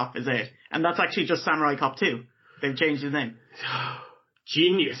Samurai Cop is it? And that's actually just Samurai Cop 2. They've changed his name.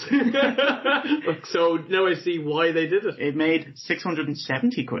 Genius. So now I see why they did it. It made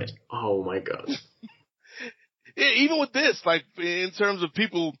 670 quid. Oh my god. Yeah, even with this, like in terms of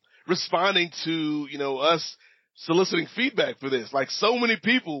people responding to, us soliciting feedback for this, like so many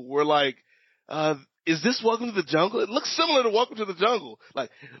people were like, is this Welcome to the Jungle? It looks similar to Welcome to the Jungle. Like,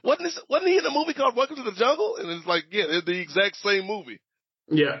 wasn't he in a movie called Welcome to the Jungle? And it's like, yeah, they're the exact same movie.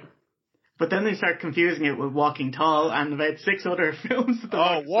 Yeah. But then they start confusing it with Walking Tall and about 6 other films.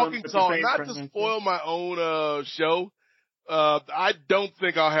 Walking Tall. Not to spoil my own show, I don't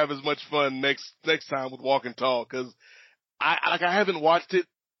think I'll have as much fun next time with Walking Tall, because I haven't watched it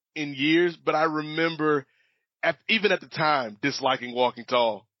in years, but I remember even at the time disliking Walking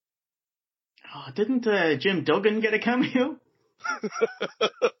Tall. Oh, didn't Jim Duggan get a cameo?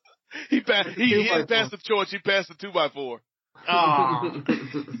 He passed the torch. He passed the 2x4. Oh.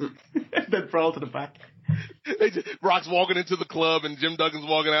 Then brawl to the back. Rock's walking into the club and Jim Duggan's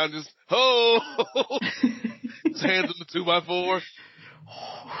walking out and just, his hands on the 2x4.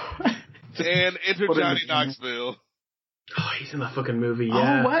 And enter Johnny Knoxville. Oh, he's in that fucking movie,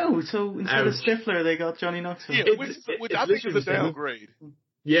 yeah. Oh, wow. So instead of Stifler, they got Johnny Knoxville. Yeah, which I think is a downgrade.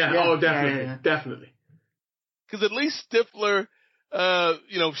 Yeah, oh, definitely. Definitely. Because at least Stifler,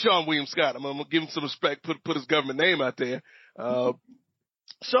 Sean William Scott, I'm going to give him some respect, put his government name out there.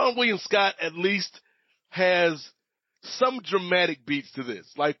 Sean William Scott at least has some dramatic beats to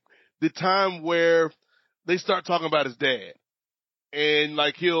this. Like the time where they start talking about his dad. And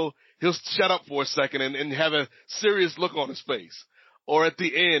like he'll shut up for a second and have a serious look on his face. Or at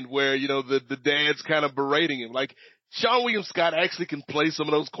the end where, the dad's kind of berating him. Like Sean William Scott actually can play some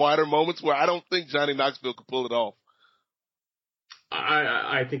of those quieter moments where I don't think Johnny Knoxville could pull it off.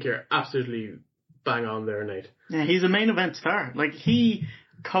 I think you're absolutely bang on there, Nate. Yeah, he's a main event star. Like, he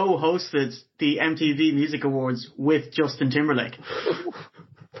co-hosted the MTV Music Awards with Justin Timberlake.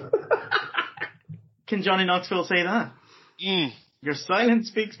 Can Johnny Knoxville say that? Your silence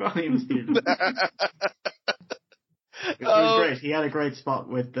speaks volumes, Stephen. It was great. He had a great spot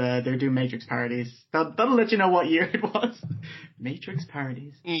with they're doing Matrix parodies. That'll let you know what year it was. Matrix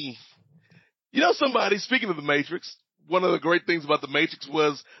parodies. Somebody, speaking of the Matrix, one of the great things about the Matrix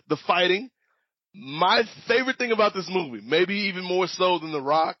was the fighting. My favorite thing about this movie, maybe even more so than The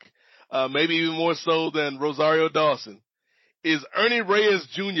Rock, maybe even more so than Rosario Dawson, is Ernie Reyes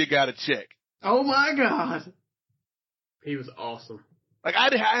Jr. got a check. Oh my God. He was awesome. Like, I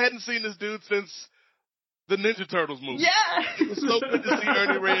hadn't seen this dude since the Ninja Turtles movie. Yeah! It was so good to see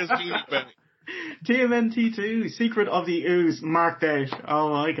Ernie Reyes Jr. back. TMNT 2, Secret of the Ooze, marked out. Oh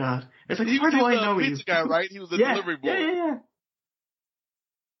my God. It's like, where do I know you? He was a pizza guy, right? He was a delivery boy. Yeah.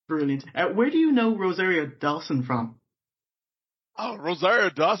 Brilliant. Where do you know Rosario Dawson from? Oh, Rosario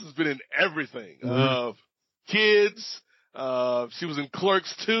Dawson's been in everything. Kids. She was in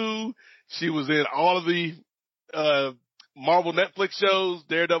Clerks 2. She was in all of the Marvel Netflix shows,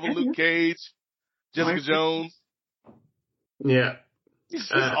 Daredevil, Luke Cage, Jessica Jones. Yeah.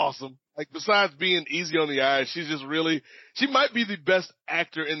 She's awesome. Like, besides being easy on the eyes, she might be the best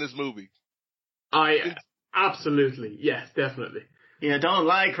actor in this movie. Absolutely. Yes, definitely. You don't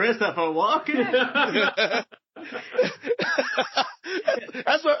like Christopher Walken?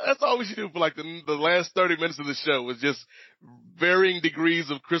 That's all we should do for like the last 30 minutes of the show was just varying degrees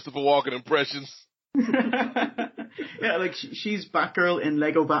of Christopher Walken impressions. Yeah, like she's Batgirl in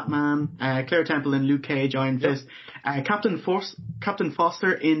Lego Batman, Claire Temple in Luke Cage, Iron Fist, Captain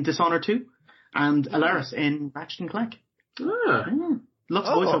Foster in Dishonored 2, and Alaris in Ratchet & Clank. Lots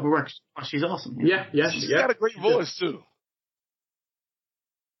of voiceover work. Oh, she's awesome. Yeah. She's got a great voice too.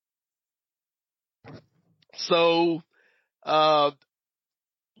 So,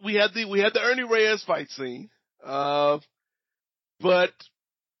 we had the Ernie Reyes fight scene, but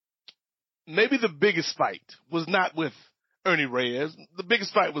maybe the biggest fight was not with Ernie Reyes. The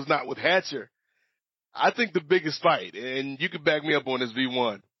biggest fight was not with Hatcher. I think the biggest fight, and you can back me up on this,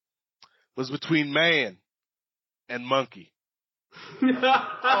 V1, was between Man and Monkey.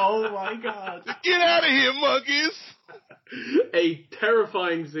 Oh my God. Get out of here, monkeys! A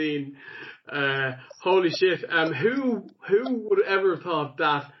terrifying scene. Holy shit. Who would ever have thought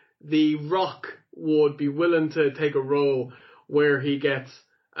that The Rock would be willing to take a role where he gets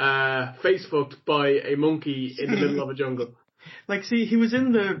face fucked by a monkey in the middle of a jungle? Like, see, he was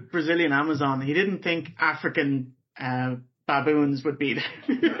in the Brazilian Amazon. He didn't think African baboons would be there.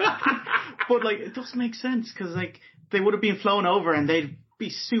 But, like, it does make sense because, like, they would have been flown over and they'd be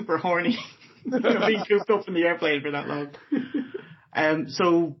super horny. Being cooped up in the airplane for that long.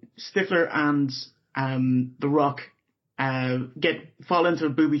 So Stifler and The Rock fall into a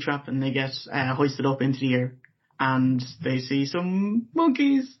booby trap and they get hoisted up into the air. And they see some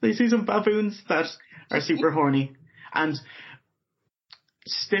monkeys, they see some baboons that are super horny. And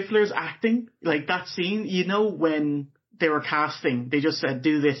Stifler's acting, like that scene, when they were casting, they just said,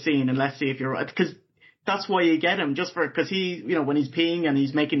 do this scene and let's see if you're right. Because that's why you get him, because he, when he's peeing and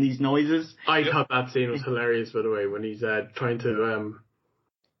he's making these noises. I thought that scene was hilarious, by the way, when he's trying to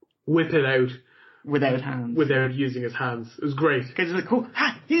whip it out. Without hands. Without using his hands. It was great. Because he's like,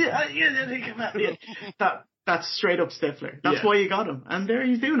 that's straight up Stifler. That's why you got him. And there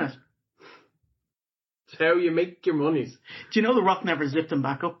he's doing it. It's how you make your monies. Do you know The Rock never zipped him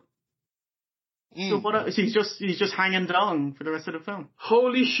back up? So he's just hanging down for the rest of the film.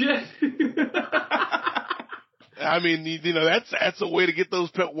 Holy shit! I mean, that's a way to get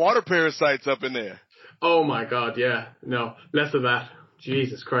those water parasites up in there. Oh my God, yeah. No, less of that.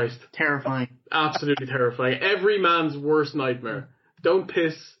 Jesus Christ. Terrifying. Absolutely terrifying. Every man's worst nightmare. Don't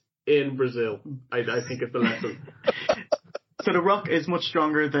piss in Brazil. I think it's the lesson. So The Rock is much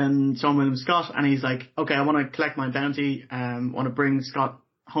stronger than Sean William Scott, and he's like, okay, I want to collect my bounty, want to bring Scott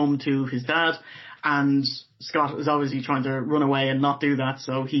home to his dad, and Scott is obviously trying to run away and not do that,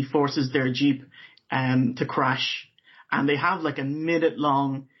 so he forces their Jeep to crash, and they have like a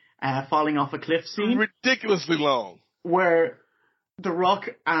minute-long falling off a cliff scene. Ridiculously long. Where The Rock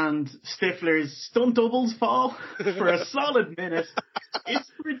and Stifler's stunt doubles fall for a solid minute.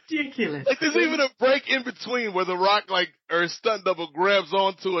 It's ridiculous. Like, there's even a break in between where The Rock, or his stunt double grabs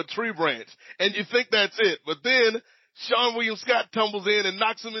onto a tree branch, and you think that's it. But then Sean William Scott tumbles in and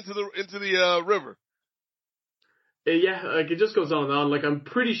knocks him into the river. Yeah, like, it just goes on and on. Like, I'm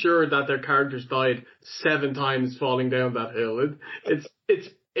pretty sure that their characters died 7 times falling down that hill.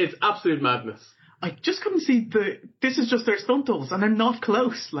 It's absolute madness. I just couldn't see this is just their stunt doubles, and they're not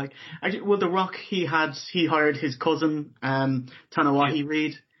close. Like, The Rock, he hired his cousin, Tanawahi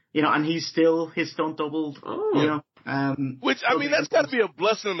Reed, and he's still his stunt double, Which, I mean, that's gotta be a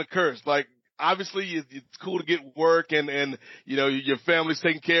blessing and a curse. Like, obviously, it's cool to get work and, your family's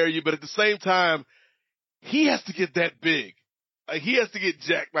taking care of you, but at the same time, he has to get that big. Like, he has to get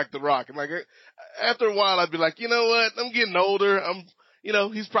jacked like The Rock. And, like, after a while, I'd be like, you know what? I'm getting older.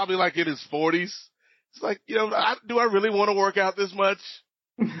 He's probably like in his 40s. It's like, do I really want to work out this much?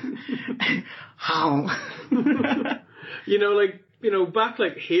 How?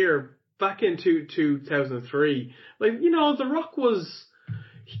 Back into 2003, The Rock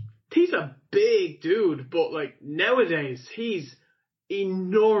he's a big dude, but like nowadays he's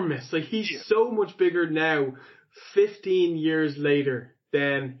enormous. Like, he's so much bigger now, 15 years later,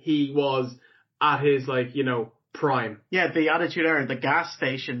 than he was at his prime. Yeah, the Attitude Era, the gas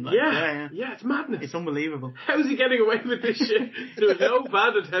station. Yeah, it's madness. It's unbelievable. How is he getting away with this shit? There was no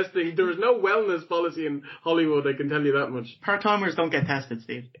VADA testing. There was no wellness policy in Hollywood, I can tell you that much. Part-timers don't get tested,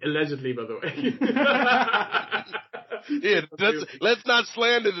 Steve. Allegedly, by the way. Yeah, let's not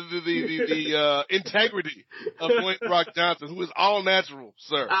slander the integrity of Dwayne Rock Johnson, who is all natural,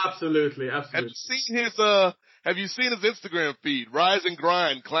 sir. Absolutely. Have you seen his Instagram feed? Rise and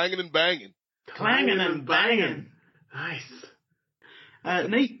grind, clanging and banging. Clanging and banging. Nice.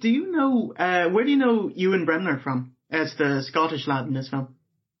 Nate, do you know, where do you know Ewan Bremner from? As the Scottish lad in this film.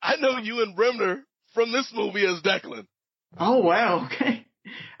 I know Ewan Bremner from this movie as Declan. Oh, wow, okay.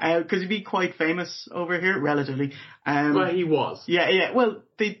 Because he'd be quite famous over here, relatively. Well, he was. Yeah. Well,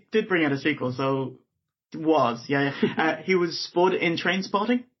 they did bring out a sequel, so was, yeah. He was Spud in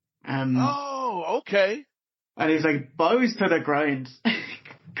Trainspotting. Oh, okay. And he's like, bows to the grind.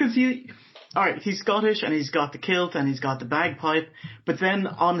 Because he's Scottish, and he's got the kilt, and he's got the bagpipe, but then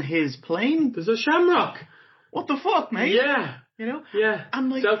on his plane, there's a shamrock. What the fuck, mate? Yeah. Yeah.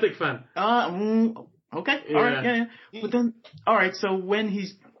 I'm like, Celtic fan. Okay. Yeah. All right. Yeah. But then, all right. So when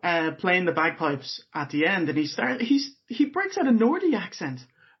he's playing the bagpipes at the end, and he breaks out a Nordy accent.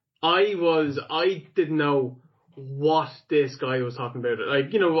 I didn't know what this guy was talking about.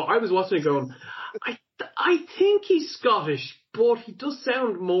 Like, I was watching it going, I think he's Scottish, but he does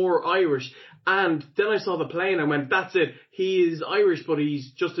sound more Irish. And then I saw the play and I went, that's it. He is Irish, but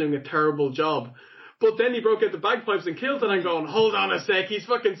he's just doing a terrible job. But then he broke out the bagpipes and killed, and I'm going, hold on a sec, he's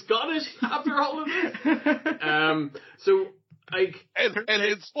fucking Scottish after all of this?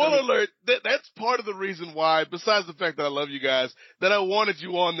 And spoiler alert, that's part of the reason why, besides the fact that I love you guys, that I wanted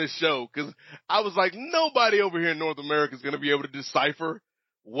you on this show. Because I was like, nobody over here in North America is going to be able to decipher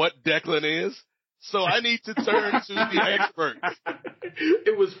what Declan is. So I need to turn to the experts.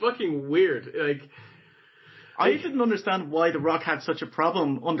 It was fucking weird. I didn't understand why The Rock had such a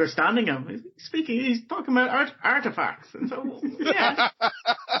problem understanding him. He's talking about artifacts. And so, yeah.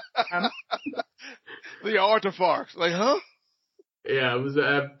 The artifacts. Like, huh? Yeah, it was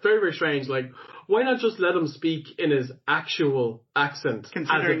very, very strange. Like, why not just let him speak in his actual accent as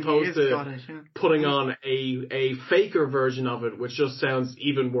opposed to Scottish, putting on a faker version of it, which just sounds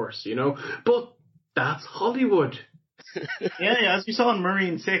even worse, But that's Hollywood. Yeah, as we saw in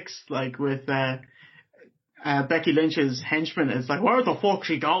Marine 6, like with Becky Lynch's henchman, it's like, where the fuck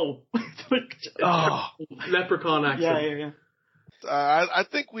she go? Leprechaun accent. Yeah. I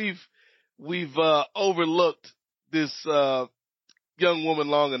think we've overlooked this young woman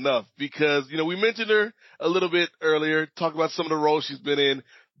long enough because, we mentioned her a little bit earlier, talk about some of the roles she's been in,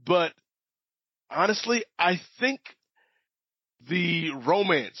 but honestly, I think the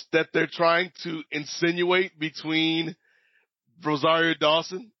romance that they're trying to insinuate between Rosario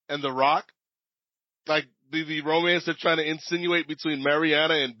Dawson and The Rock, like the romance they're trying to insinuate between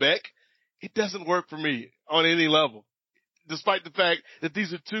Mariana and Beck, it doesn't work for me on any level, despite the fact that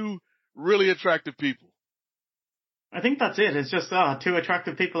these are two really attractive people. I think that's it. It's just, two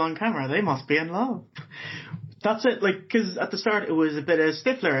attractive people on camera. They must be in love. That's it. Like, because at the start it was a bit of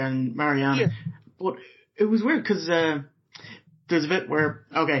Stifler and Mariana. Yeah. But it was weird because there's a bit where,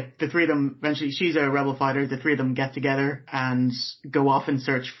 okay, the three of them, eventually, she's a rebel fighter, the three of them get together and go off and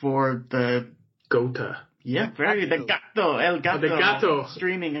search for the... Gota. Yeah, the Gato, El Gato. The Gato.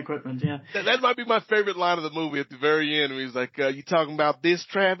 Streaming equipment, yeah. That might be my favorite line of the movie at the very end, where he's like, you talking about this,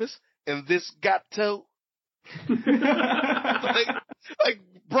 Travis, and this Gato? like,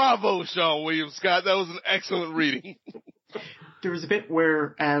 bravo, Sean William Scott. That was an excellent reading. There was a bit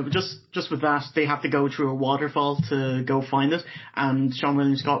where, just with that, they have to go through a waterfall to go find it, and Sean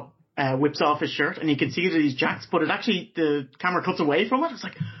William Scott whips off his shirt, and you can see that he's jacked, but the camera cuts away from it. It's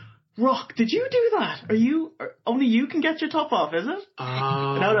like, Rock, did you do that? Only you can get your top off, is it?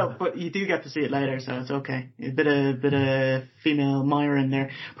 No, but you do get to see it later, so it's okay. A bit of female mire in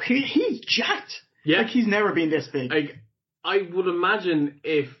there. But he's jacked. Yeah. Like, he's never been this big. I would imagine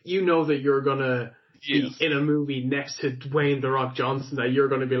if you know that you're gonna be in a movie next to Dwayne The Rock Johnson, that you're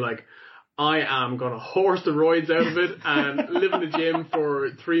gonna be like, I am gonna horse the roids out of it and live in the gym for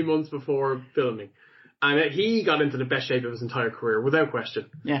 3 months before filming. And he got into the best shape of his entire career, without question.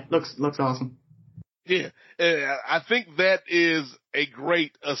 Yeah, looks awesome. Yeah, I think that is a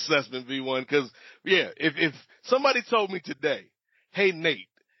great assessment, V1, because, if somebody told me today, hey, Nate,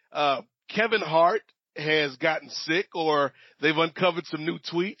 Kevin Hart has gotten sick or they've uncovered some new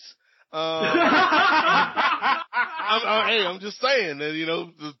tweets, I'm just saying that,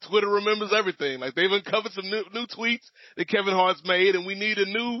 the Twitter remembers everything. Like, they've uncovered some new tweets that Kevin Hart's made, and we need a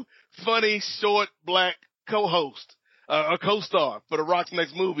new, funny, short, black co-host, a co-star for The Rock's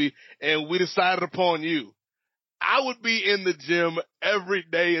next movie, and we decided upon you. I would be in the gym every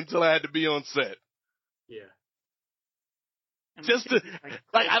day until I had to be on set. Yeah. Just to,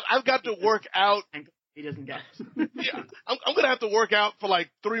 I've got to work out. He doesn't get it. Yeah, I'm going to have to work out for like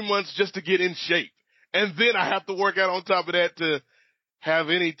 3 months just to get in shape. And then I have to work out on top of that to have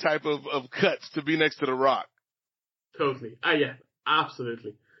any type of cuts to be next to The Rock. Totally. Yeah,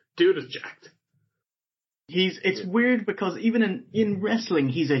 absolutely. Dude is jacked. It's weird because even in wrestling,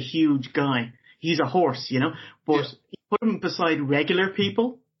 he's a huge guy. He's a horse, but you put him beside regular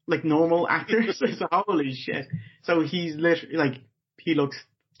people, like normal actors, it's holy shit. So he's literally, he looks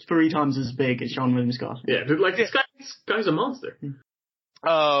 3 times as big as Sean William Scott. Yeah, this guy's a monster.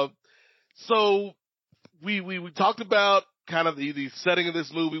 So we talked about kind of the setting of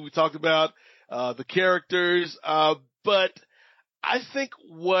this movie. We talked about the characters, but I think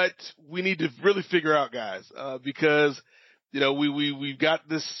what we need to really figure out, guys, because we've got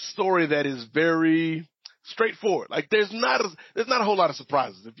this story that is very straightforward. Like, there's not a whole lot of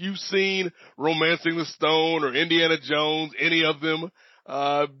surprises. If you've seen Romancing the Stone or Indiana Jones, any of them,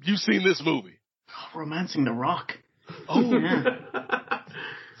 you've seen this movie. Romancing the Rock. Oh, yeah.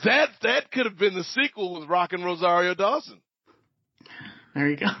 That could have been the sequel with Rock and Rosario Dawson. There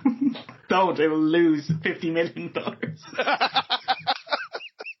you go. Don't, they will lose $50 million.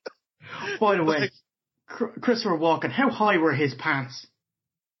 By the way, Christopher Walken, how high were his pants?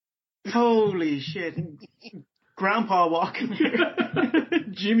 Holy shit. Grandpa Walken here.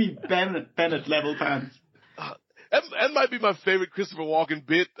 Jimmy Bennett level pants. That might be my favorite Christopher Walken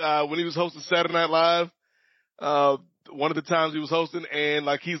bit, when he was hosting Saturday Night Live. One of the times he was hosting, and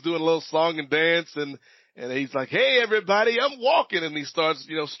he's doing a little song and dance, and he's like, "Hey everybody, I'm Walken," and he starts,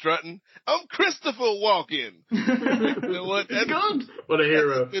 strutting. "I'm Christopher Walken." What? Good. What a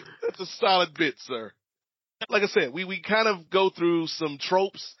hero. It's a solid bit, sir. Like I said, we kind of go through some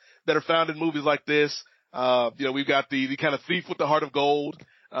tropes that are found in movies like this. We've got the kind of thief with the heart of gold,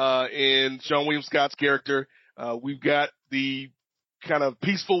 in Sean William Scott's character. We've got the kind of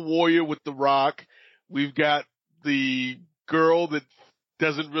peaceful warrior with The Rock. We've got the girl that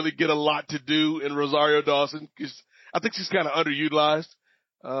doesn't really get a lot to do in Rosario Dawson, because I think she's kind of underutilized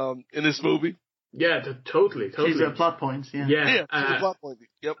in this movie. Yeah, totally. She's a plot point, yeah. Yeah, she's a plot point.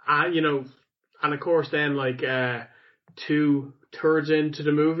 Yep. And of course then, 2/3 into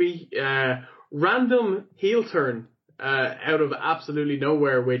the movie, random heel turn out of absolutely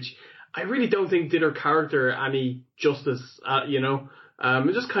nowhere, which I really don't think did her character any justice.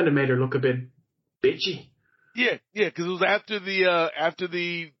 It just kind of made her look a bit bitchy. Yeah, because it was after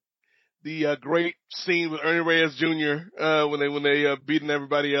the great scene with Ernie Reyes Jr. When they beating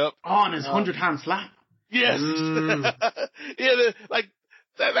everybody up. Oh, and his 100-hand slap. Yes. Yeah,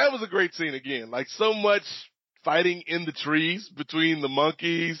 that was a great scene again. So much fighting in the trees between the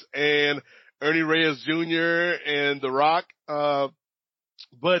monkeys and Ernie Reyes Jr. and The Rock.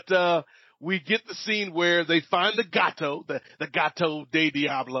 But we get the scene where they find the Gato, the Gato de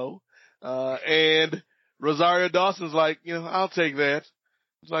Diablo, and Rosario Dawson's like, I'll take that.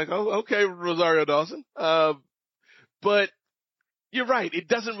 It's like, oh, okay, Rosario Dawson. But you're right. It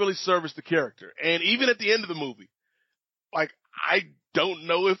doesn't really service the character. And even at the end of the movie, I don't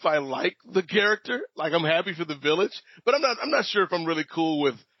know if I like the character. Like, I'm happy for the village, but I'm not sure if I'm really cool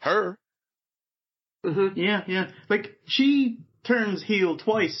with her. Mm-hmm. Yeah. Like, she turns heel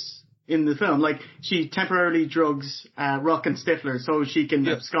twice in the film. Like, she temporarily drugs Rock and Stifler so she can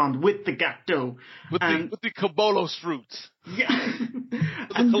abscond with the Gatto. With the Cabolos fruits. Yeah.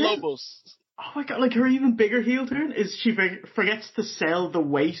 The Colobos. Oh my god, like, her even bigger heel turn is she forgets to sell the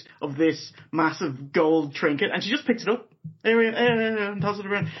weight of this massive gold trinket, and she just picks it up and tosses it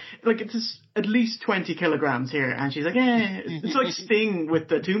around. Like, it's at least 20 kilograms here, and she's like, it's like Sting with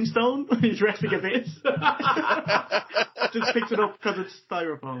the tombstone. He's wrestling a bit. Just picks it up because it's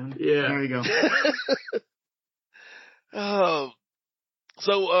styrofoam. Yeah. There you go.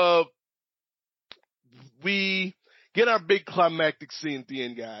 So we get our big climactic scene at the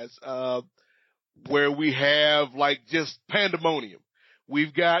end, guys, where we have, like, just pandemonium.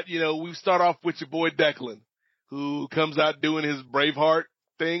 We've got, we start off with your boy Declan, who comes out doing his Braveheart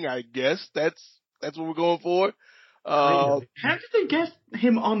thing. I guess that's what we're going for. How did they get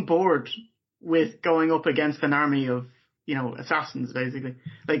him on board with going up against an army of, assassins, basically?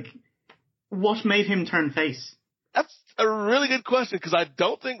 Like, what made him turn face? That's a really good question, because I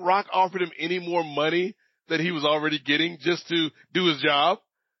don't think Rock offered him any more money than he was already getting just to do his job.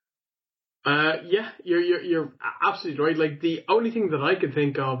 Yeah, you're absolutely right. Like, the only thing that I could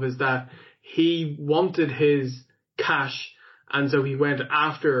think of is that he wanted his cash, and so he went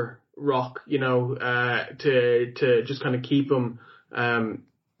after Rock, to just kind of keep him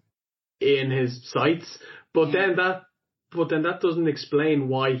in his sights. But then that doesn't explain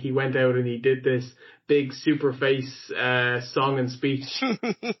why he went out and he did this big super face song and speech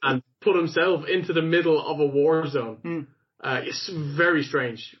and put himself into the middle of a war zone. It's very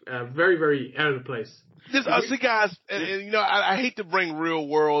strange, very, very out of place. See, guys, and I hate to bring real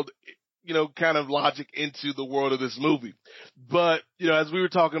world, kind of logic into the world of this movie, but as we were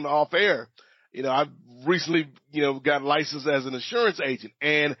talking off air, I've recently, got licensed as an insurance agent,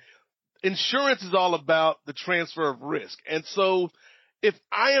 and insurance is all about the transfer of risk. And so, if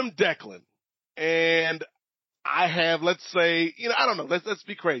I am Declan and I have, let's say, I don't know, let's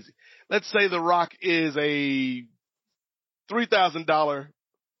be crazy. Let's say The Rock is a $3,000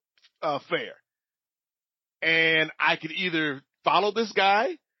 fare, and I could either follow this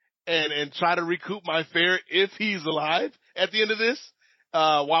guy and try to recoup my fare if he's alive at the end of this,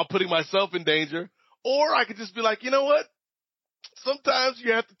 while putting myself in danger, or I could just be like, you know what? Sometimes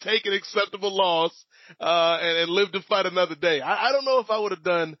you have to take an acceptable loss and live to fight another day. I don't know if I would have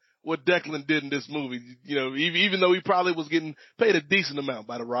done what Declan did in this movie, even though he probably was getting paid a decent amount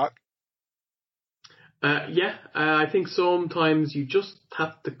by The Rock. I think sometimes you just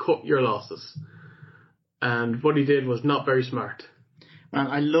have to cut your losses. And what he did was not very smart. Man,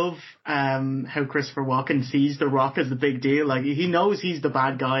 I love how Christopher Walken sees The Rock as the big deal. Like, he knows he's the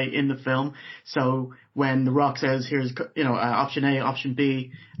bad guy in the film. So when The Rock says, here's, option A, option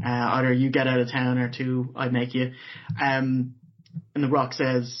B, either you get out of town or two, I make you. And The Rock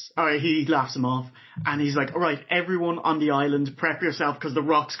says, all right, he laughs him off. And he's like, all right, everyone on the island, prep yourself because The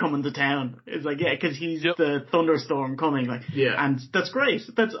Rock's coming to town. It's like, yeah, because he's the thunderstorm coming. Like, yeah. And that's great.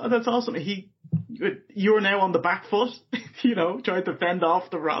 That's awesome. You're now on the back foot, trying to fend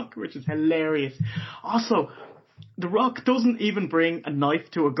off The Rock, which is hilarious. Also, The Rock doesn't even bring a knife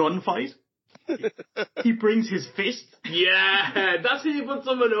to a gunfight. He brings his fist. Yeah, that's how you put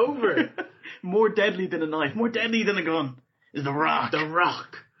someone over. More deadly than a knife, more deadly than a gun is The Rock. The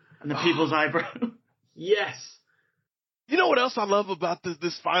Rock. And the people's eyebrow. Yes. You know what else I love about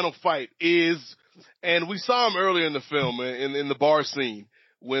this final fight is, and we saw him earlier in the film, in the bar scene,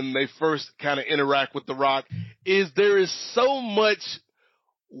 when they first kind of interact with The Rock, is there is so much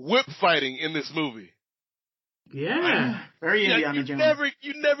whip fighting in this movie. Yeah. Very Indiana Jones.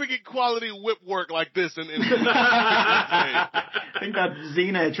 You never get quality whip work like this in I think that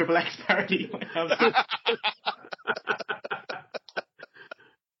Xena Triple X parody might have.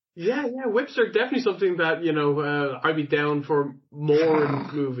 Yeah, whips are definitely something that, I'd be down for more in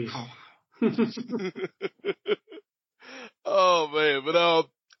movies. Oh man, but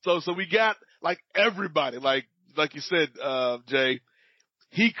so we got like everybody, like you said, Jay,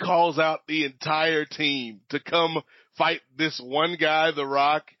 he calls out the entire team to come fight this one guy, The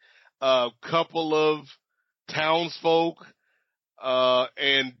Rock, a couple of townsfolk,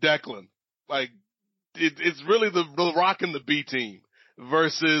 and Declan. Like, it's really the Rock and the B team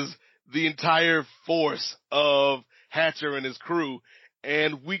versus the entire force of Hatcher and his crew.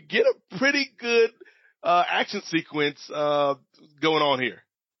 And we get a pretty good action sequence going on here.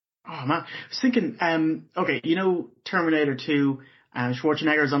 Oh man, I was thinking, okay, Terminator 2,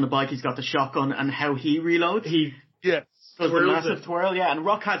 Schwarzenegger's on the bike, he's got the shotgun, and how he reloads. Yes. So it's the twirls massive it. twirl, yeah. And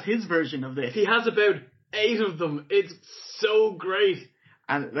Rock has his version of this. He has about 8 of them. It's so great.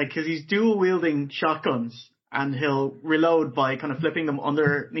 And like, because he's dual wielding shotguns, and he'll reload by kind of flipping them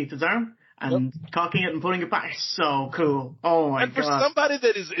underneath his arm and cocking it and putting it back. So cool. Oh my And for god. somebody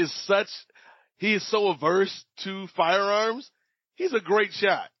that is such, he is so averse to firearms, he's a great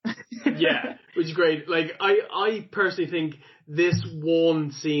shot. Yeah, which is great. Like, I personally think this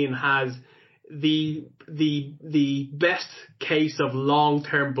one scene has the best case of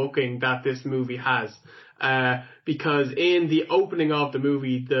long-term booking that this movie has. Because in the opening of the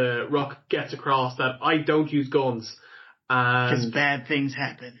movie, The Rock gets across that I don't use guns. Because bad things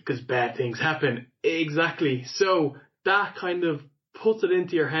happen. Because bad things happen. Exactly. So that kind of puts it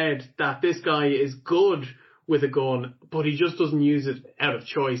into your head that this guy is good with a gun, but he just doesn't use it out of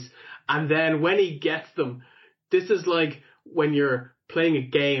choice. And then when he gets them, this is like when you're playing a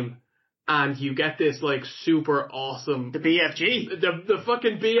game and you get this like super awesome... The BFG. The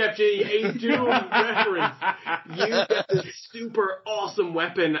fucking BFG, a Doom reference. You get this super awesome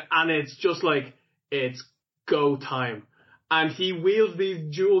weapon and it's just like, it's go time. And he wields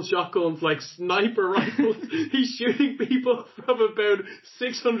these dual shotguns like sniper rifles. He's shooting people from about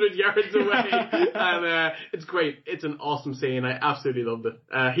 600 yards away. And it's great. It's an awesome scene. I absolutely loved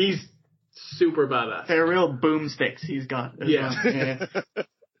it. He's super badass. They're real boomsticks he's got. As well. Yeah.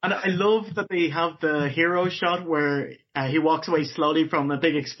 And I love that they have the hero shot where he walks away slowly from a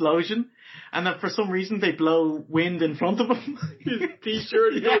big explosion. And that for some reason they blow wind in front of him. His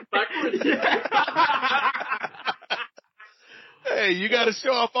t-shirt goes backwards. Hey, you got to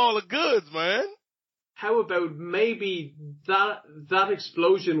show off all the goods, man. How about maybe that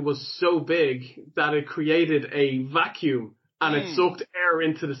explosion was so big that it created a vacuum and it sucked air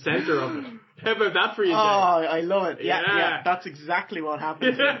into the center of it? How about that for you, Jay? Oh, I love it. Yeah, that's exactly what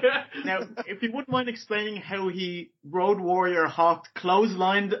happened. Now, if you wouldn't mind explaining how he Road Warrior Hawk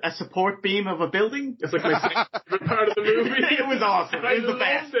clotheslined a support beam of a building. It's like my favorite part of the movie. It was awesome. It was the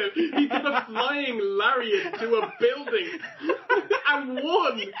best. It. He did a flying lariat to a building and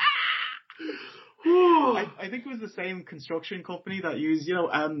won. I think it was the same construction company that used,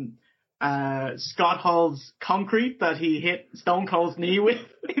 Scott Hall's concrete that he hit Stone Cold's knee with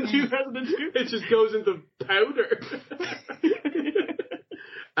in 2002. It just goes into powder.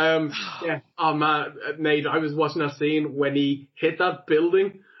 Yeah. Oh man, Nate, I was watching that scene when he hit that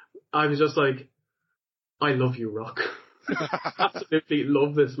building. I was just like, I love you, Rock. Absolutely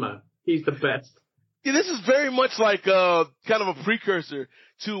love this man. He's the best. Yeah, this is very much like kind of a precursor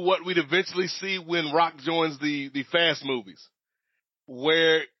to what we'd eventually see when Rock joins the Fast movies,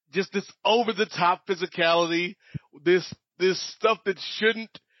 where just this over-the-top physicality, this stuff that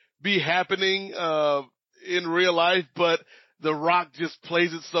shouldn't be happening in real life, but The Rock just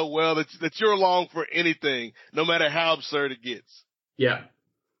plays it so well that you're along for anything, no matter how absurd it gets. Yeah.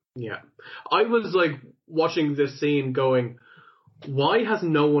 Yeah. I was like watching this scene going, why has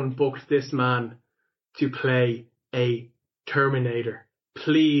no one booked this man to play a Terminator?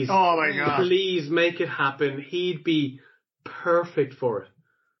 Please. Oh my God. Please make it happen. He'd be perfect for it.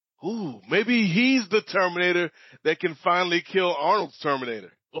 Ooh, maybe he's the Terminator that can finally kill Arnold's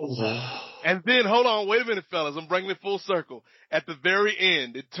Terminator. Oh. And then, hold on, wait a minute, fellas. I'm bringing it full circle. At the very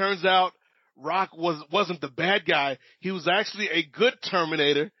end, it turns out Rock wasn't the bad guy. He was actually a good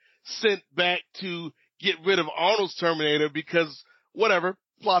Terminator sent back to get rid of Arnold's Terminator because, whatever,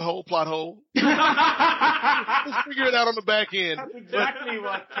 plot hole. Let's figure it out on the back end. That's exactly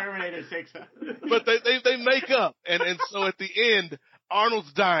what Terminator 6 is. But they make up. And so at the end,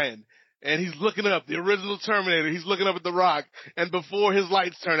 Arnold's dying. And he's looking up, the original Terminator, he's looking up at The Rock, and before his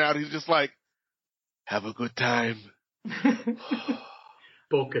lights turn out, he's just like, have a good time.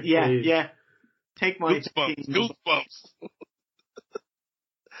 Book it, yeah, please. yeah. Take my Goosebumps.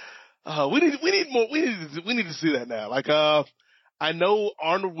 We need more. We need to see that now. Like, I know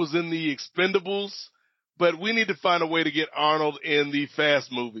Arnold was in the Expendables, but we need to find a way to get Arnold in the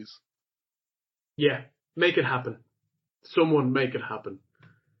Fast movies. Yeah, make it happen. Someone make it happen.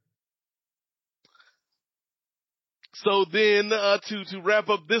 So then, to wrap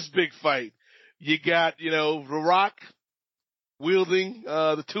up this big fight, you got, The Rock wielding,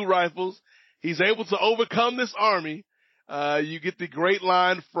 the 2 rifles. He's able to overcome this army. You get the great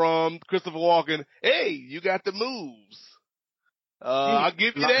line from Christopher Walken, hey, you got the moves. I'll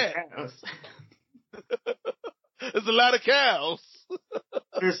give you that. There's a lot of cows.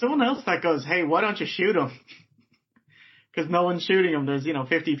 There's someone else that goes, hey, why don't you shoot him? Because no one's shooting him. There's,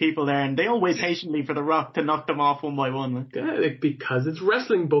 50 people there, and they all wait patiently for The Rock to knock them off one by one. Yeah, because it's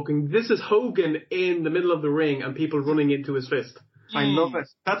wrestling booking. This is Hogan in the middle of the ring and people running into his fist. I love it.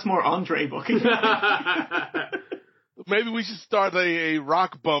 That's more Andre booking. Maybe we should start a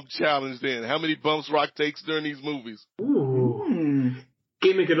rock bump challenge then. How many bumps Rock takes during these movies? Ooh.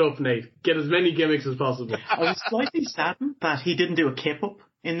 Gimmick it up, Nate. Get as many gimmicks as possible. I was slightly saddened that he didn't do a kip up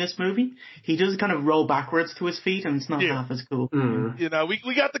in this movie. He does kind of roll backwards to his feet, and it's not half as cool. You know,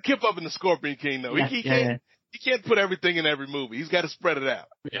 we got the kip up in the Scorpion King, though. He can't put everything in every movie. He's got to spread it out.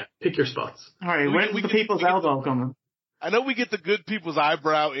 Yeah, pick your spots. All right, when's the people's elbow coming? I know we get the good people's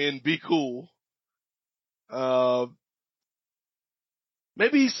eyebrow in Be Cool.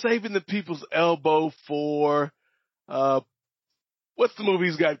 Maybe he's saving the people's elbow for, what's the movie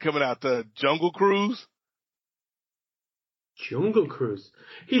he's got coming out? The Jungle Cruise? Jungle Cruise.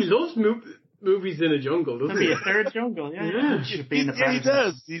 He loves movies in a jungle, doesn't he? Maybe a third jungle, yeah. He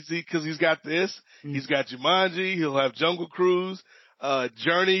does. Because he's got this. He's got Jumanji. He'll have Jungle Cruise.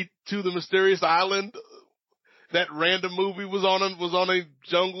 Journey to the Mysterious Island. That random movie was on a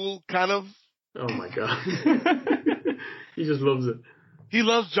jungle kind of. Oh my God. He just loves it. He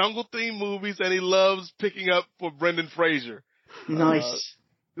loves jungle-themed movies, and he loves picking up for Brendan Fraser. Nice.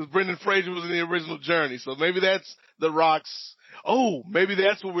 Because Brendan Fraser was in the original Journey, so maybe that's The Rock's. Oh, maybe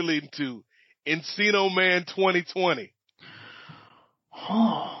that's what we're leading to. Encino Man 2020.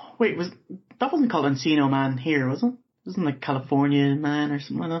 Oh, wait, that wasn't called Encino Man here, was it? Wasn't like California Man or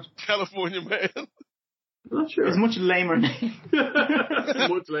something like that? California Man. I'm not sure. It's a much lamer name.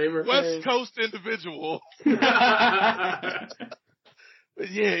 Much lamer. West Coast Individual.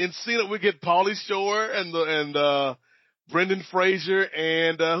 Yeah, Encino, we get Pauly Shore and Brendan Fraser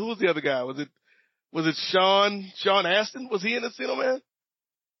and who was the other guy? Was it Sean Astin? Was he in Encino Man?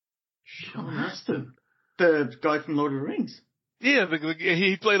 Sean Astin, the guy from Lord of the Rings. Yeah,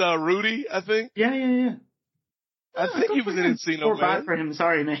 he played Rudy, I think. Yeah. I think he was in Encino Man. Bad for him,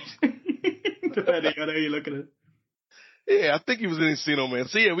 sorry, mate. Depending on how you look at it. Yeah, I think he was in Encino Man.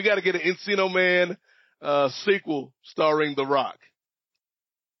 So yeah, we got to get an Encino Man sequel starring The Rock.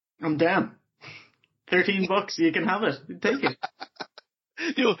 I'm down. $13, you can have it. Take it.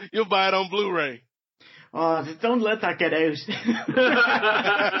 You'll buy it on Blu-ray. Oh, don't let that get out.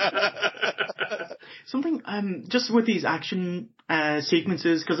 Something, just with these action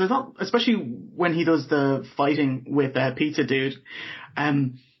sequences, because I thought, especially when he does the fighting with Pizza Dude,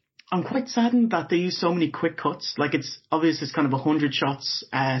 I'm quite saddened that they use so many quick cuts. Like, it's obvious it's kind of 100 shots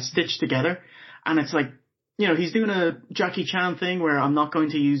stitched together, and it's like, you know, he's doing a Jackie Chan thing where I'm not going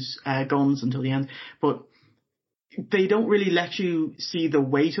to use guns until the end, but they don't really let you see the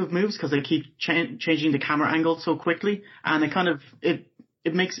weight of moves because they keep changing the camera angle so quickly, and it kind of it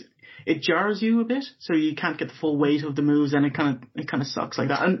jars you a bit, so you can't get the full weight of the moves, and it kind of sucks like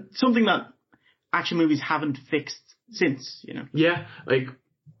that, and something that action movies haven't fixed since, you know. Yeah, like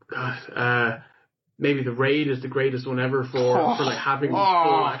God, maybe The Raid is the greatest one ever for like having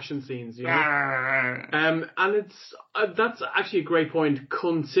full action scenes, you know. And it's that's actually a great point,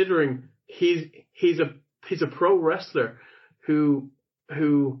 considering he's a pro wrestler who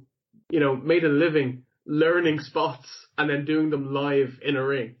you know made a living learning spots and then doing them live in a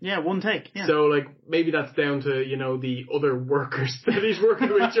ring. Yeah, one take. Yeah. So like maybe that's down to, you know, the other workers that he's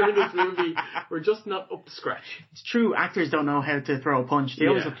working with during this movie were just not up to scratch. It's true, actors don't know how to throw a punch. They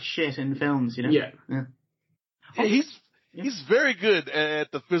always look shit in films, you know. Yeah. He's very good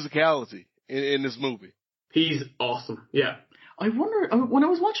at the physicality in this movie. He's awesome. Yeah. I wonder, when I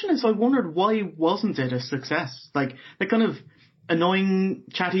was watching this, I wondered why wasn't it a success? Like, the kind of annoying,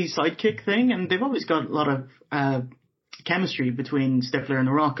 chatty sidekick thing, and they've always got a lot of chemistry between Stifler and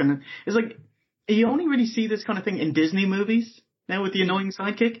The Rock, and it's like, you only really see this kind of thing in Disney movies now with the annoying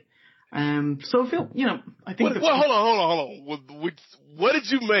sidekick. So I feel, you know, I think... Well, hold on. What did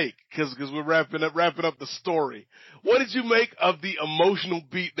you make? Because we're wrapping up the story. What did you make of the emotional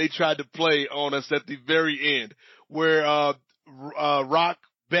beat they tried to play on us at the very end, where Rock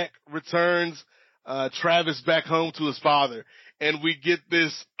Beck returns Travis back home to his father, and we get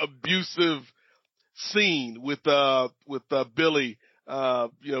this abusive scene with Billy,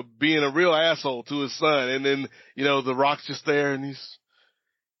 you know, being a real asshole to his son, and then, you know, The Rock's just there, and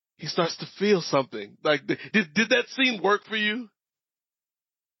he starts to feel something. Like, did that scene work for you?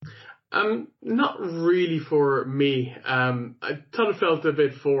 Not really for me. I thought it felt a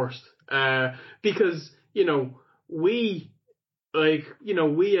bit forced, because, you know, we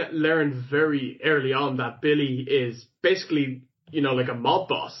learned very early on that Billy is basically, you know, like a mob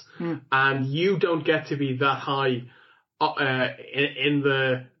boss, and you don't get to be that high in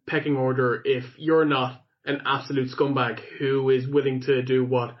the pecking order if you're not an absolute scumbag who is willing to do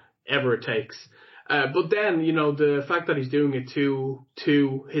whatever it takes. But then, you know, the fact that he's doing it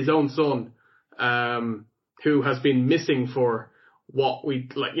to his own son, who has been missing for what we,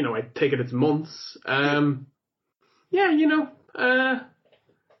 like, you know, I take it's months. yeah,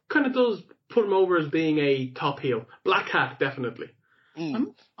 kind of does put him over as being a top heel. Black Hat, definitely.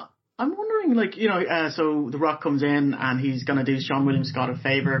 I'm wondering, so The Rock comes in and he's going to do Sean William Scott a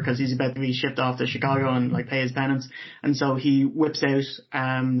favor because he's about to be shipped off to Chicago and pay his penance. And so he whips out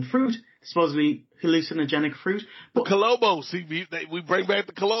fruit, supposedly hallucinogenic fruit. But Colobos, we bring back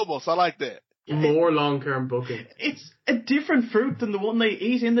the Colobos. I like that. More long-term booking. It's a different fruit than the one they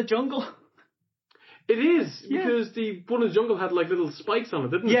eat in the jungle. It is, because the one in the jungle had little spikes on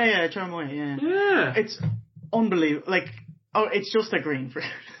it, didn't it? Yeah, charm away, yeah. Yeah. It's unbelievable. It's just a green fruit.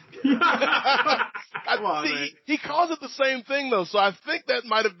 He calls it the same thing though, so I think that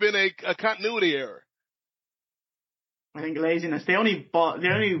might have been a continuity error. I think laziness. They only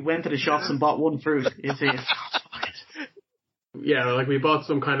went to the shops and bought one fruit. You see, yeah, we bought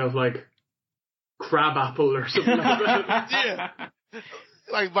some kind of crab apple or something like that. Yeah.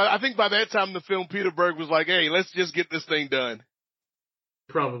 I think by that time in the film, Peter Berg was like, "Hey, let's just get this thing done."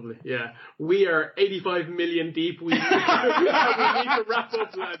 Probably, yeah. We are 85 million deep. We need to wrap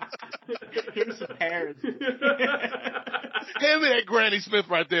up, lads. Here's some pears. Hand me that Granny Smith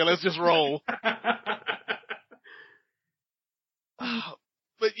right there. Let's just roll.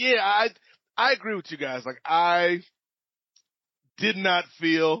 But yeah, I agree with you guys. I did not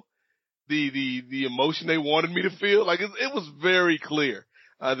feel the emotion they wanted me to feel. It was very clear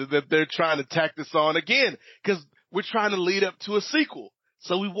that they're trying to tack this on again because we're trying to lead up to a sequel.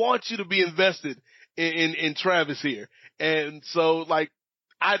 So we want you to be invested in Travis here. And so I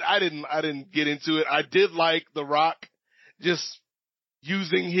didn't get into it. I did like The Rock just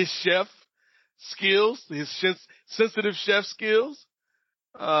using his chef skills, his sensitive chef skills,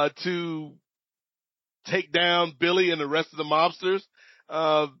 to take down Billy and the rest of the mobsters.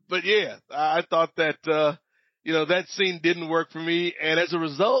 But yeah, I thought that, that scene didn't work for me. And as a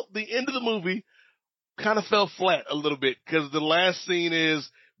result, the end of the movie kind of fell flat a little bit because the last scene is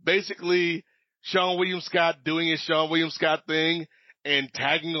basically Sean William Scott doing his Sean William Scott thing and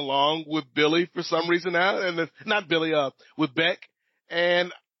tagging along with Billy for some reason now, and not Billy, with Beck.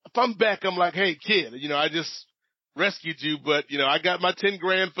 And if I'm Beck, I'm like, hey kid, I just rescued you, but I got my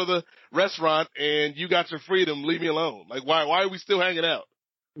 $10,000 for the restaurant and you got your freedom. Leave me alone. Why are we still hanging out?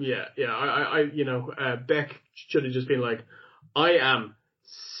 Yeah. Beck should have just been like, I am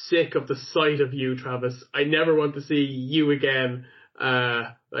sick of the sight of you, Travis. I never want to see you again.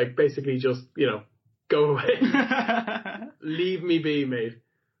 Basically just, go away. Leave me be, mate.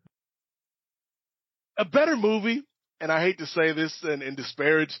 A better movie, and I hate to say this and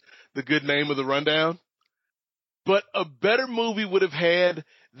disparage the good name of the Rundown, but a better movie would have had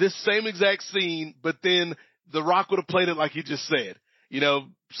this same exact scene, but then The Rock would have played it like he just said.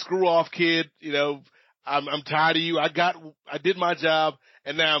 Screw off, kid. I'm tired of you. I did my job,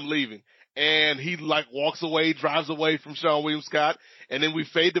 and now I'm leaving. And he walks away, drives away from Sean William Scott, and then we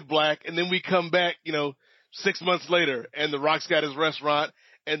fade to black, and then we come back, 6 months later, and The Rock's got his restaurant,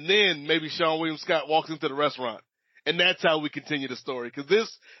 and then maybe Sean William Scott walks into the restaurant, and that's how we continue the story. Because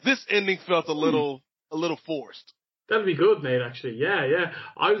this ending felt a little forced. That'd be good, Nate. Actually, yeah.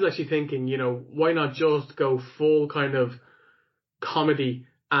 I was actually thinking, why not just go full kind of comedy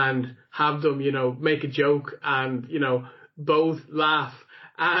and have them, make a joke and, both laugh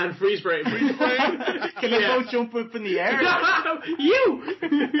and freeze frame. Can they both jump up in the air? You!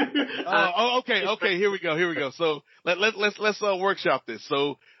 Okay. Here we go. So let's workshop this.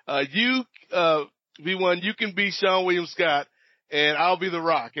 So, you, V1, you can be Sean William Scott and I'll be The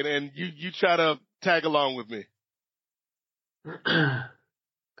Rock and you try to tag along with me.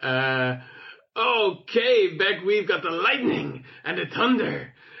 Okay, Beck, we've got the lightning and the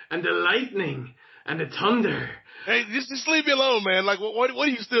thunder and the lightning and the thunder. Hey, just leave me alone, man. What are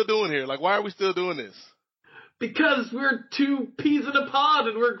you still doing here? Why are we still doing this? Because we're two peas in a pod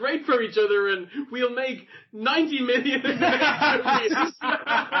and we're great for each other and we'll make 90 million in the next movies.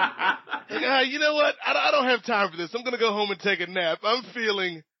 You know what? I don't have time for this. I'm going to go home and take a nap. I'm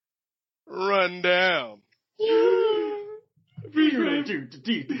feeling run down. Welcome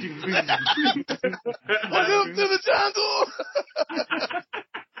to the jungle.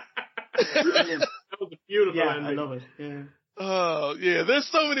 That was a beautiful ending. I love it. Yeah. Oh, yeah. There's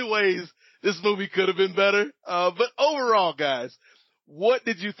so many ways this movie could have been better. But overall, guys, what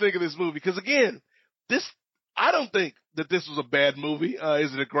did you think of this movie? Because again, I don't think that this was a bad movie.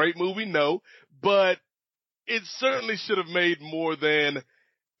 Is it a great movie? No. But it certainly should have made more than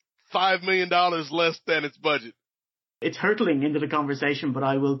 $5 million less than its budget. It's hurtling into the conversation, but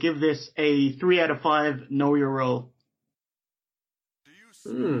I will give this a 3 out of 5. Know your role.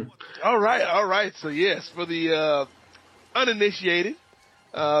 All right. So yes, for the uninitiated,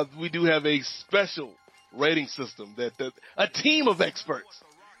 we do have a special rating system that a team of experts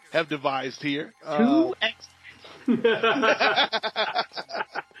have devised here.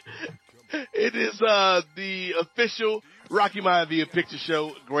 It is the official Rocky Maivia Picture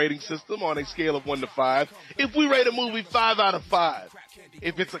Show grading system on a scale of 1 to 5. If we rate a movie 5 out of 5,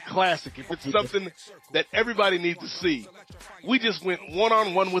 if it's a classic, if it's something that everybody needs to see, we just went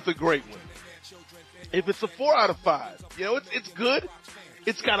one-on-one with a great one. If it's a 4 out of 5, it's good.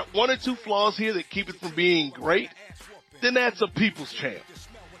 It's got 1 or 2 flaws here that keep it from being great. Then that's a people's champ.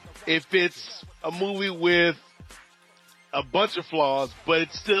 If it's a movie with a bunch of flaws, but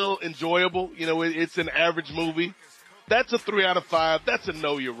it's still enjoyable, it's an average movie, that's a 3 out of 5. That's a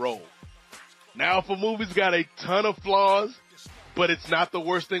know your role. Now, if a movie's got a ton of flaws, but it's not the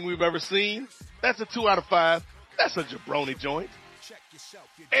worst thing we've ever seen, that's a 2 out of 5. That's a jabroni joint.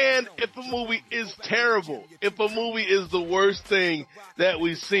 And if a movie is terrible, if a movie is the worst thing that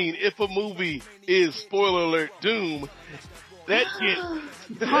we've seen, if a movie is, spoiler alert, doom, that gets...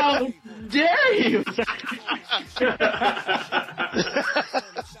 How dare you!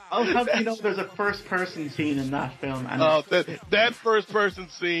 I'll have you know there's a first-person scene in that film. And that first-person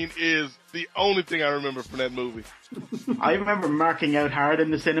scene is the only thing I remember from that movie. I remember marking out hard in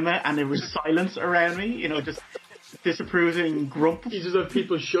the cinema, and there was silence around me, just disapproving grump. You just have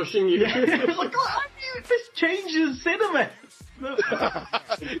people shushing you. Yeah. It's like, this changes cinema.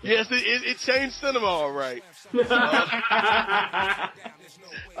 Yes, it changed cinema, all right. But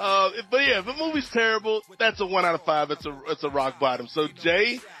yeah, if a movie's terrible, that's a 1 out of 5. It's a rock bottom. So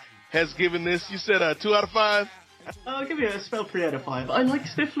Jay has given this. You said a 2 out of 5. I'll give you a spell 3 out of 5. I like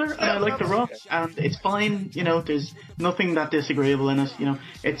Stifler and I like The Rock, and it's fine. There's nothing that disagreeable in it.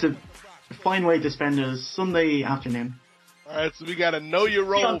 It's a fine way to spend a Sunday afternoon. All right, so we got a know your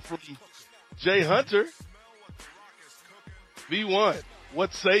role from Jay Hunter. V1,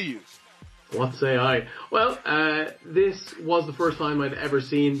 what say you? What say I? Well, this was the first time I'd ever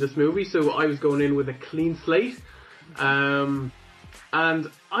seen this movie, so I was going in with a clean slate. And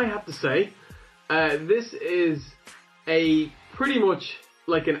I have to say, this is a pretty much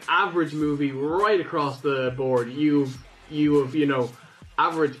like an average movie right across the board. You have,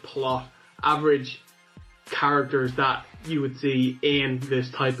 average plot, average characters that you would see in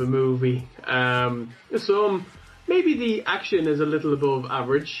this type of movie. Maybe the action is a little above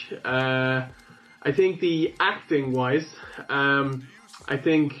average. I think the acting wise, I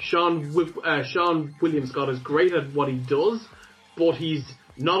think Sean William Scott is great at what he does, but he's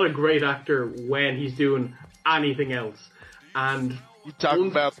not a great actor when he's doing anything else. And you talking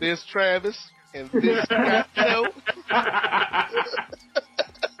about this, Travis, and this show?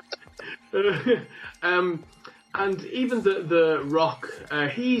 And even the Rock,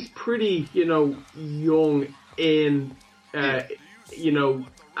 he's pretty, young in, and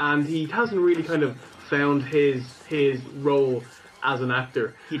he hasn't really kind of found his role as an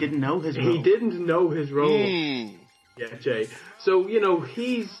actor. He didn't know his role. He didn't know his role. Yeah, Jay. So,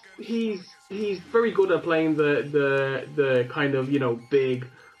 he's very good at playing the kind of, big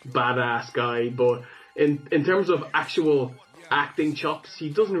badass guy, but in terms of actual acting chops, he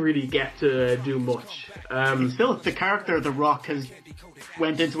doesn't really get to do much. Still, the character The Rock has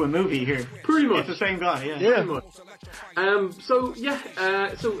went into a movie here. Pretty much. It's the same guy, yeah. Pretty much. So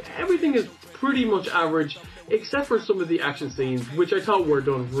everything is pretty much average, except for some of the action scenes, which I thought were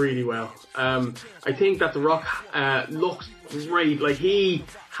done really well. I think that The Rock looks great. Like, he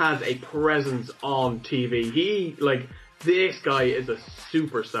has a presence on TV. This guy is a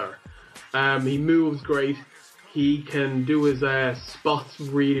superstar. He moves great. He can do his spots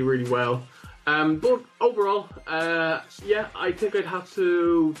really, really well. But overall, I think I'd have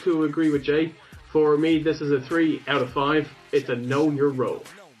to agree with Jay. For me, this is a 3 out of 5. It's a know your role.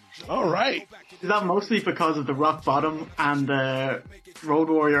 All right. Is that mostly because of the rock bottom and the Road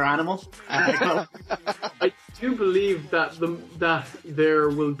Warrior animal? I do believe that there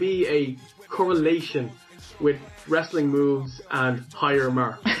will be a correlation with wrestling moves and higher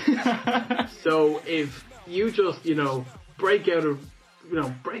marks. So if you just, break out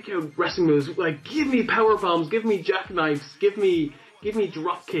wrestling moves, like, give me power bombs, give me jackknives, give me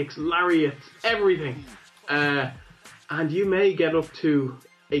drop kicks, lariats, everything. And you may get up to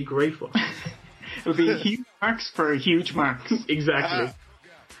a great one. It'll be huge marks for huge marks. Exactly.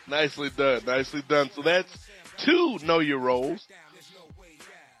 Nicely done. Nicely done. So that's 2 know your roles.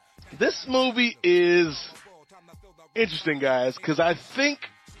 This movie is interesting, guys, because I think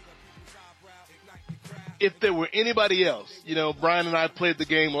if there were anybody else, Brian and I played the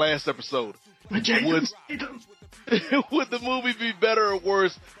game last episode. Would the movie be better or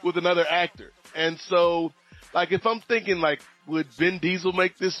worse with another actor? And so, if I'm thinking, would Vin Diesel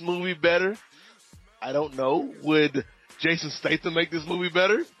make this movie better? I don't know. Would Jason Statham make this movie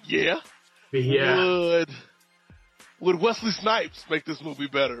better? Yeah. Yeah. Would Wesley Snipes make this movie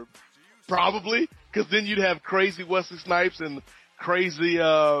better? Probably, because then you'd have crazy Wesley Snipes and crazy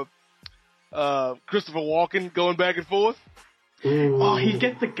Christopher Walken going back and forth. Ooh. Oh, he'd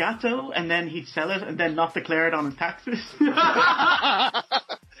get the gatto and then he'd sell it and then not declare it on his taxes.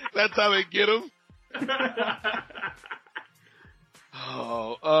 That's how they get him.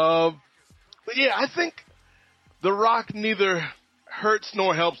 But yeah, I think The Rock neither hurts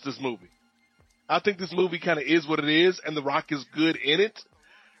nor helps this movie. I think this movie kind of is what it is, and The Rock is good in it.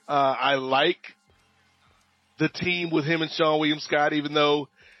 I like the team with him and Sean William Scott, even though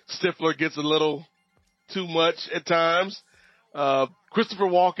Stifler gets a little too much at times. Christopher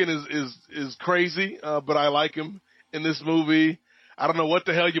Walken is crazy, but I like him in this movie. I don't know what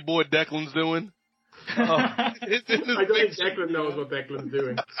the hell your boy Declan's doing. I don't think Declan knows what Declan's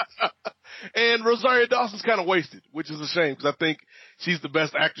doing. And Rosario Dawson's kind of wasted, which is a shame because I think she's the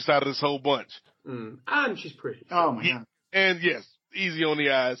best actress out of this whole bunch. And she's pretty. Oh my God. And yes, easy on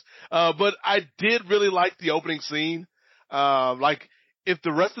the eyes. But I did really like the opening scene. Like, if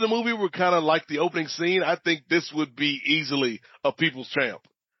the rest of the movie were kind of like the opening scene, I think this would be easily a People's Champ.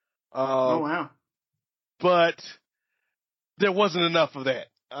 Oh, wow. But there wasn't enough of that.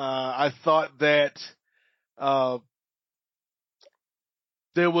 I thought that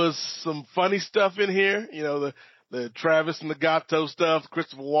there was some funny stuff in here. You know, the Travis and the Gatto stuff,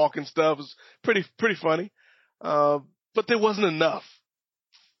 Christopher Walken stuff is pretty funny. But there wasn't enough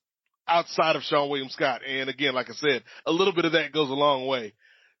outside of Sean William Scott. And again, like I said, a little bit of that goes a long way.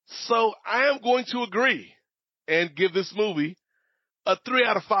 So I am going to agree and give this movie a 3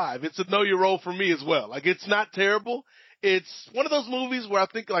 out of 5. It's a know your role for me as well. Like, it's not terrible. It's one of those movies where I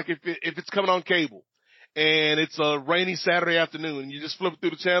think, like, if it's coming on cable and it's a rainy Saturday afternoon and you just flip through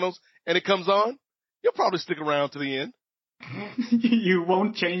the channels and it comes on, you'll probably stick around to the end. You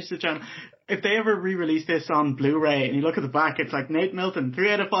won't change the channel. If they ever re-release this on Blu-ray and you look at the back, it's like Nate Milton,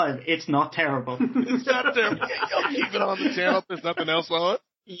 3 out of 5. It's not terrible. It's not terrible. You'll keep it on the channel if there's nothing else on.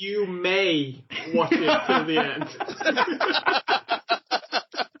 You may watch it till the end.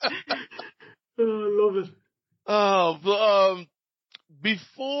 Oh, I love it.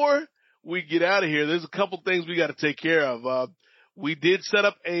 Before we get out of here, there's a couple things we got to take care of. We did set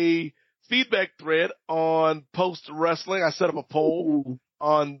up a feedback thread on Post Wrestling. I set up a poll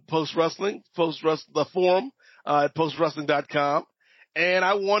on Post Wrestling, the forum at postwrestling.com, and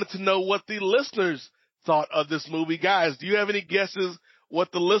I wanted to know what the listeners thought of this movie. Guys, do you have any guesses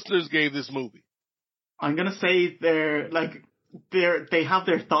what the listeners gave this movie? I'm gonna say they have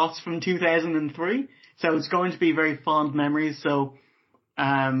their thoughts from 2003, so it's going to be very fond memories. So,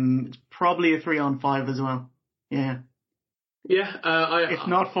 it's probably a 3 on 5 as well. Yeah. Yeah, if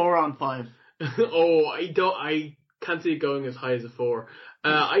not 4 on 5. Oh, I can't see it going as high as a 4.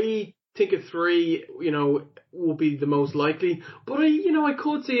 I think a 3, will be the most likely, but I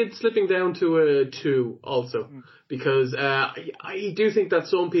could see it slipping down to a 2 also, because I do think that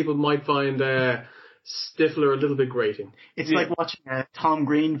some people might find Stifler a little bit grating. It's like watching a Tom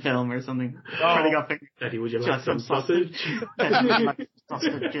Green film or something. Daddy, would you like some sausage?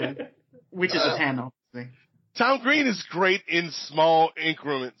 Which is a 10, obviously. Tom Green is great in small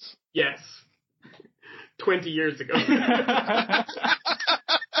increments. Yes. 20 years ago.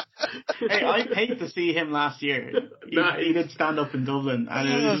 Hey, I paid to see him last year. He did stand up in Dublin,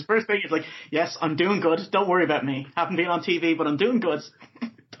 and his first thing is like, "Yes, I'm doing good. Don't worry about me. Haven't been on TV, but I'm doing good.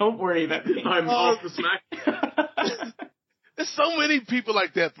 Don't worry about me. I'm off the smack." There's so many people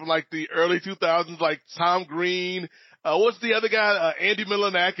like that from like the early 2000s, like Tom Green. What's the other guy? Andy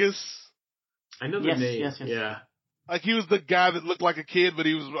Milonakis. I know the name. Yes. Yeah. Like, he was the guy that looked like a kid, but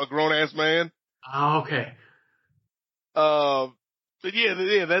he was a grown ass man. Oh, okay. But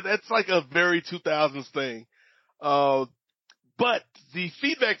yeah, that's like a very 2000s thing. But the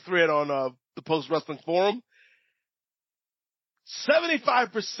feedback thread on the Post Wrestling Forum,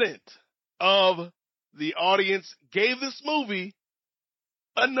 75% of the audience gave this movie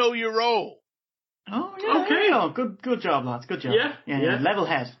a know your role. Oh yeah. Okay. Oh, good job, lads. Good job. Yeah. Level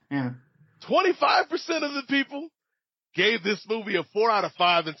head. Yeah. 25% of the people gave this movie a 4 out of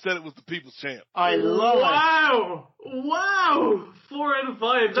 5 and said it was the People's Champ. I love it. Wow. 4 out of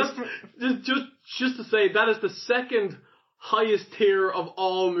 5. That's just to say, that is the second highest tier of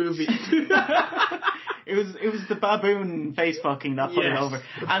all movies. It was the baboon face fucking that put it over.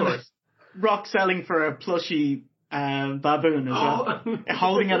 And Rock selling for a plushy baboon as well.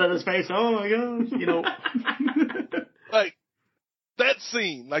 Holding it at his face. Oh my god. Like, that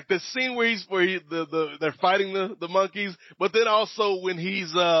scene, like the scene where they're fighting the monkeys, but then also when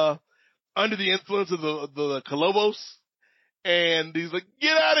he's under the influence of the Colobos, and he's like,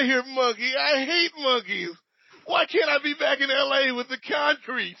 "Get out of here, monkey! I hate monkeys. Why can't I be back in L.A. with the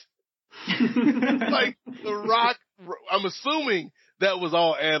concrete?" Like The Rock. I'm assuming that was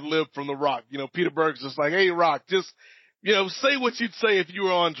all ad lib from The Rock. Peter Berg's just like, "Hey, Rock, just say what you'd say if you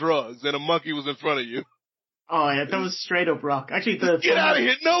were on drugs and a monkey was in front of you." Oh yeah, that was straight up Rock. Actually, get out of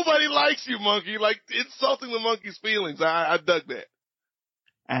here! Nobody likes you, monkey. Like insulting the monkey's feelings. I dug that.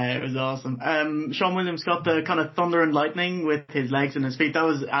 It was awesome. Sean William Scott, the kind of thunder and lightning with his legs and his feet, that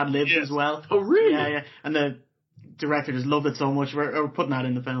was ad libbed as well. Oh really? Yeah. And the director just loved it so much. We're putting that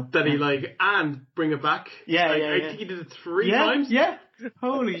in the film. That he and bring it back. Yeah, I think he did it 3 times. Yeah.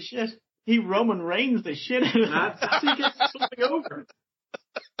 Holy shit. He Roman Reigns the shit out of that. That's how he gets something over.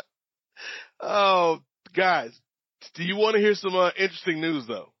 Oh, guys, do you want to hear some interesting news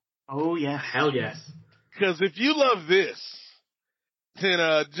though? Oh yeah. Hell yes. Because if you love this, then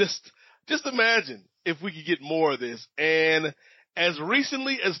just imagine if we could get more of this. And as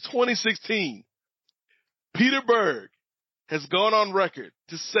recently as 2016, Peter Berg has gone on record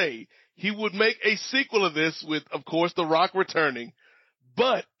to say he would make a sequel of this with, of course, The Rock returning.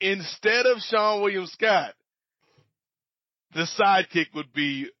 But instead of Sean William Scott, the sidekick would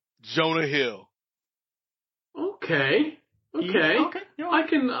be Jonah Hill. Okay. I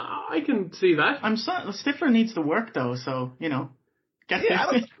can see that. I'm sorry, Stifler needs to work though, so why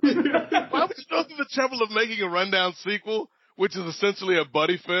would you go through the trouble of making a rundown sequel, which is essentially a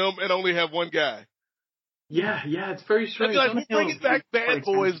buddy film, and only have one guy? Yeah, it's very strange. We're bringing back Bad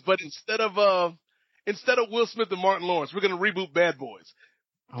Boys, but instead of Will Smith and Martin Lawrence, we're going to reboot Bad Boys.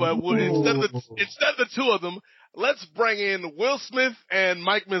 But instead of the two of them, let's bring in Will Smith and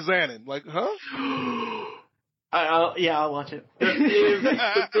Mike Mizanin. Like, huh? I'll watch it. If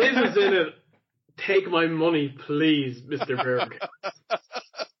the business in it, take my money, please, Mr. Berg.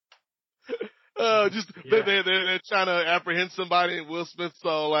 They're trying to apprehend somebody, and Will Smith's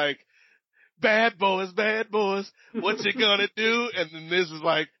all like, bad boys, what you gonna do? And then this is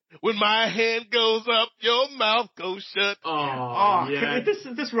like, when my hand goes up, your mouth goes shut. Oh yeah.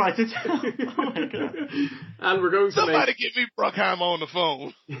 This writes it. Oh my god. And we're going to somebody get me Bruckheimer on the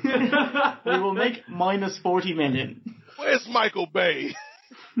phone. We will make minus 40 million. Where's Michael Bay?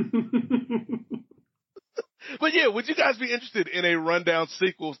 But yeah, would you guys be interested in a rundown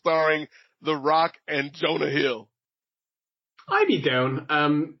sequel starring The Rock and Jonah Hill? I'd be down.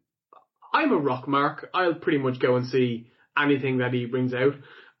 I'm a Rock mark. I'll pretty much go and see anything that he brings out.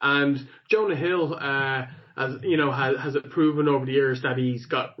 And Jonah Hill, has it proven over the years that he's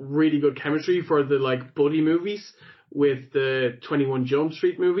got really good chemistry for the buddy movies with the 21 Jump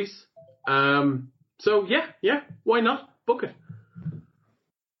Street movies. So yeah, why not? Book it.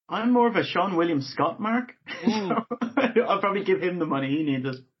 I'm more of a Sean William Scott mark. I'll probably give him the money he needs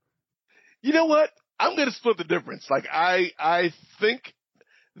it. You know what? I'm going to split the difference. I think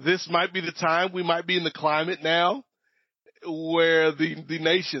this might be the time. We might be in the climate now where the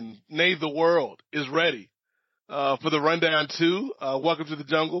nation, nay, the world, is ready for the Rundown 2, Welcome to the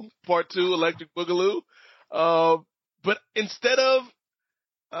Jungle, Part 2, Electric Boogaloo. But instead of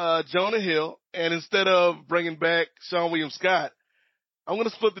Jonah Hill and instead of bringing back Sean William Scott, I'm going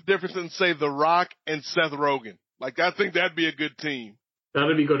to split the difference and say The Rock and Seth Rogen. I think that'd be a good team.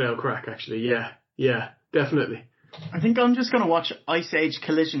 That'd be good, El Crack, actually. Yeah, definitely. I think I'm just going to watch Ice Age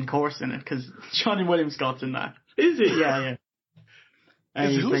Collision Course in it, because Johnny William Scott's in that. Is he? Yeah.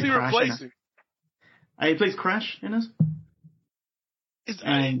 Who's he replacing? He plays Crash in it.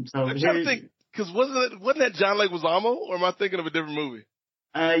 I'm trying to think, because wasn't that John Leguizamo, or am I thinking of a different movie?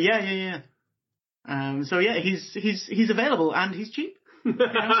 Yeah. So yeah, he's available and he's cheap.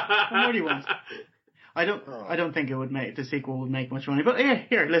 What more do you want? I don't think the sequel would make much money. But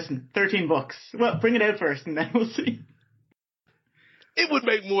here, listen, $13. Well, bring it out first and then we'll see. It would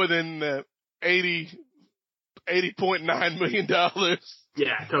make more than $80.9 million.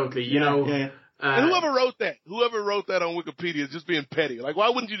 Yeah, totally. Yeah. And whoever wrote that on Wikipedia is just being petty. Why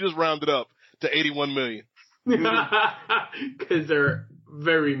wouldn't you just round it up to 81 million? Because they're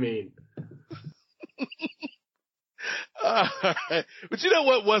very mean. But you know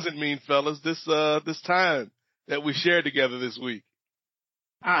what wasn't mean, fellas? This time that we shared together this week.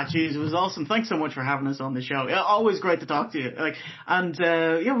 Geez, it was awesome. Thanks so much for having us on the show. Always great to talk to you.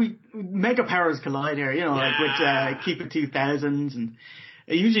 We mega powers collide here. With Keep It 2000s and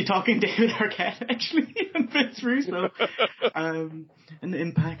usually talking David Arquette actually and Vince Russo, and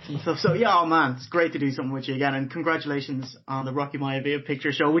Impact and stuff. So man, it's great to do something with you again. And congratulations on the Rocky Maivia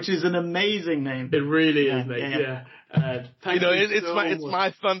Picture Show, which is an amazing name. It really is, mate. Yeah. It's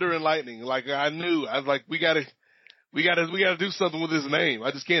my thunder and lightning. I knew. I was like, we gotta we gotta do something with his name.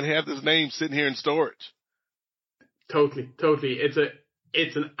 I just can't have this name sitting here in storage. Totally.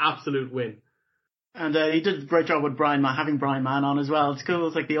 It's an absolute win. And he did a great job with having Brian Mann on as well. It's cool.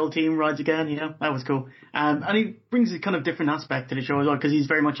 It's like the old team rides again, you know. That was cool. And he brings a kind of different aspect to the show as well, because he's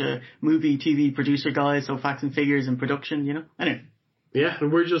very much a movie, TV producer guy, so facts and figures and production, you know. Anyway. Yeah,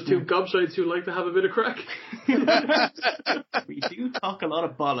 and we're just two gobshites who like to have a bit of crack. We do talk a lot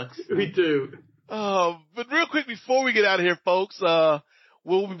of bollocks. We do. But real quick before we get out of here, folks,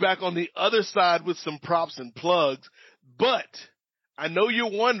 we'll be back on the other side with some props and plugs. But I know you're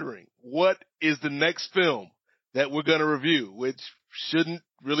wondering, what is the next film that we're going to review, which shouldn't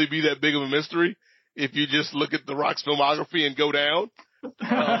really be that big of a mystery if you just look at The Rock's filmography and go down,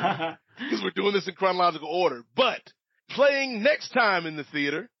 because we're doing this in chronological order. But playing next time in the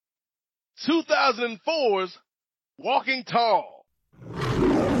theater, 2004's Walking Tall.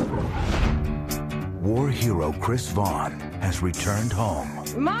 War hero Chris Vaughn has returned home.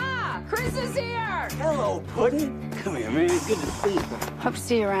 Ma, Chris is here. Hello, Puddin'. Come here, man. Good to see you. Hope to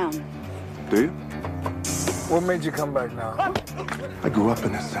see you around. Do you? What made you come back now? I grew up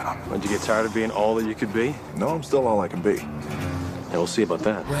in this town. Did you get tired of being all that you could be? No, I'm still all I can be. Yeah, we'll see about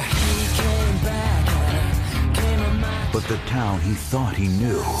that. But the town he thought he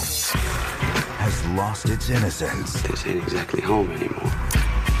knew has lost its innocence. This ain't exactly home anymore.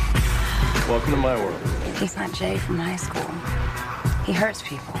 Welcome to my world. He's not Jay from high school. He hurts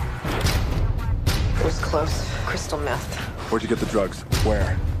people. It was close. Crystal meth. Where'd you get the drugs?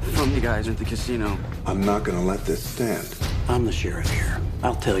 Where? From the guys at the casino. I'm not gonna let this stand. I'm the sheriff here.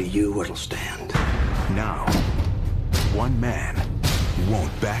 I'll tell you what'll stand. Now, one man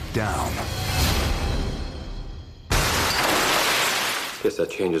won't back down. Guess that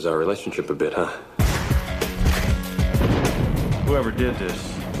changes our relationship a bit, huh? Whoever did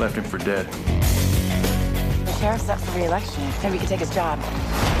this left him for dead. The sheriff's up for re-election. Maybe we could take his job.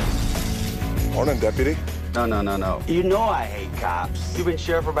 Morning, deputy. No. You know I hate cops. You've been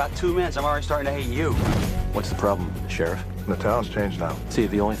sheriff for about 2 minutes. I'm already starting to hate you. What's the problem, Sheriff? The town's changed now. See,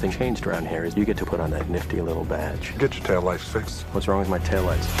 the only thing changed around here is you get to put on that nifty little badge. Get your taillights fixed. What's wrong with my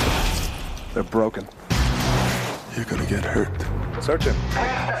taillights? They're broken. You're gonna get hurt. Search him.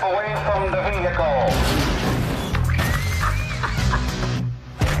 Step away from the vehicle.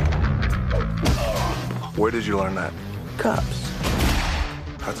 Where did you learn that? Cops.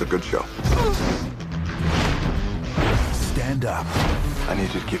 That's a good show. Stand up. I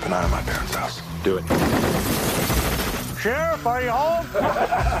need you to keep an eye on my parents' house. Do it. Sheriff, are you home?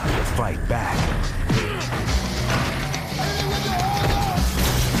 Fight back.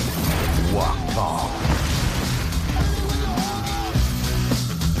 Walk tall.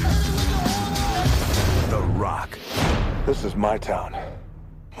 The Rock. This is my town.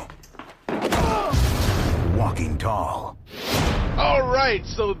 Walking Tall. All right,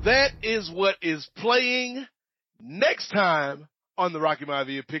 so that is what is playing next time on the Rocky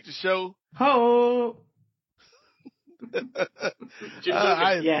Maivia Picture Show. Ho!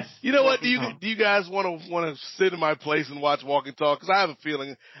 Yes. You know what? Do you guys want to sit in my place and watch Walking Tall? Because I have a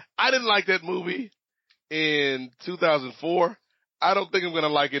feeling I didn't like that movie in 2004. I don't think I'm going to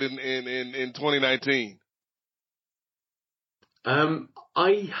like it in 2019.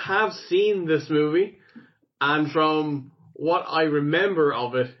 I have seen this movie, and from what I remember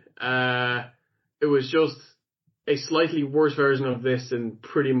of it, it was just a slightly worse version of this in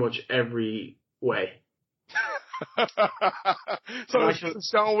pretty much every way. So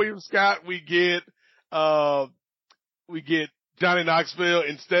Sean William Scott, we get Johnny Knoxville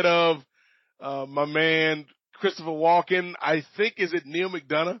instead of my man Christopher Walken. I think, is it Neil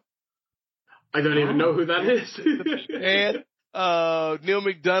McDonough? I don't even know who that is. And Neil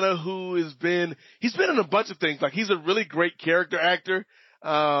McDonough, he's been in a bunch of things. Like, he's a really great character actor.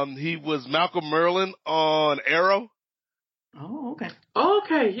 He was Malcolm Merlin on Arrow. Oh, okay.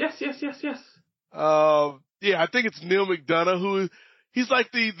 Okay, yes. Yeah, I think it's Neil McDonough he's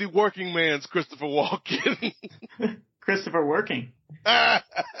like the working man's Christopher Walken. Christopher Working. There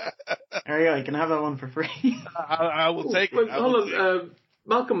you go. You can have that one for free. I will take it. Hold on.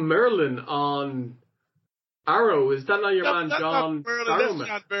 Malcolm Merlin on Arrow. Is that not your man, John Barrowman? That's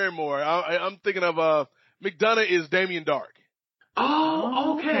John Barrymore. I'm thinking of McDonough is Damien Dark.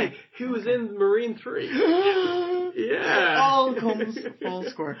 Oh, okay. He was in Marine 3. Yeah. It all comes full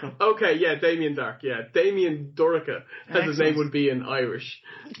circle. Okay, yeah, Damien Dark. Yeah, Damien Dorica, as his name would be in Irish.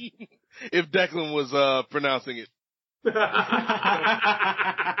 If Declan was pronouncing it. We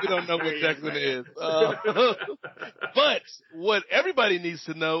don't know what Declan is. But what everybody needs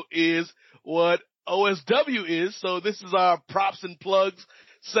to know is what OSW is. So this is our props and plugs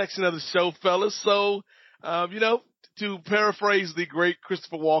section of the show, fellas. So, to paraphrase the great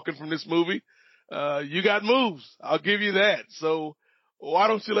Christopher Walken from this movie, you got moves. I'll give you that. So why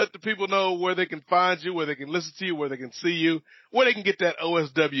don't you let the people know where they can find you, where they can listen to you, where they can see you, where they can get that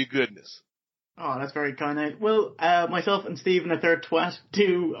OSW goodness? Oh, that's very kind of it. Well, myself and Steve and a third twat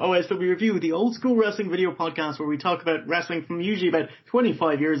do OSW Review, the old school wrestling video podcast where we talk about wrestling from usually about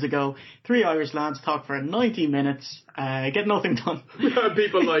 25 years ago. Three Irish lads talk for 90 minutes, get nothing done.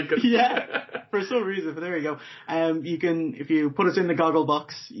 People like it. Yeah, for some reason, but there you go. You can, if you put us in the goggle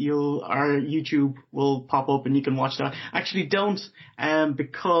box, our YouTube will pop up and you can watch that. Actually don't,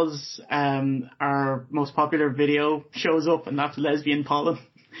 because our most popular video shows up and that's Lesbian Pollen.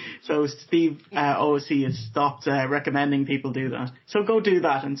 So Steve OOC has stopped recommending people do that. So go do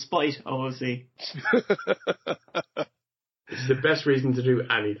that and spite OOC. It's the best reason to do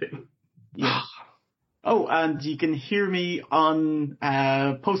anything. Yeah. Oh, and you can hear me on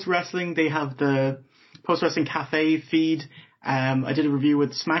Post Wrestling. They have the Post Wrestling Cafe feed. I did a review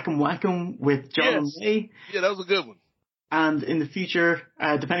with Smack 'em Whack 'em with John May. Yeah, that was a good one. And in the future,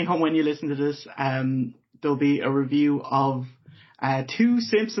 depending on when you listen to this, there'll be a review of 2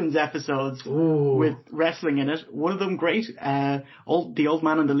 Simpsons episodes with wrestling in it. One of them great, The Old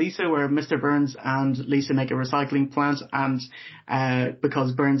Man and the Lisa, where Mr. Burns and Lisa make a recycling plant, and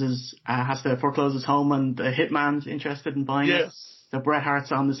because Burns has to foreclose his home and the hitman's interested in buying it. So Bret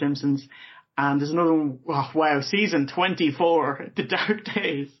Hart's on The Simpsons. And there's another one, season 24, The Dark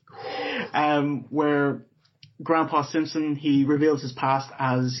Days, where Grandpa Simpson, he reveals his past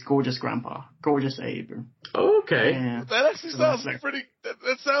as Gorgeous Grandpa, Gorgeous Abe. Okay. Yeah. That actually sounds pretty,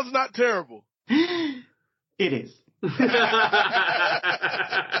 that sounds not terrible. It is.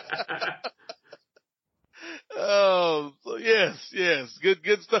 Oh, so yes.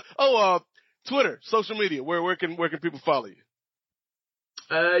 Good stuff. Oh, Twitter, social media, where can people follow you?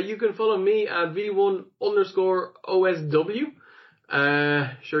 You can follow me at V1_OSW.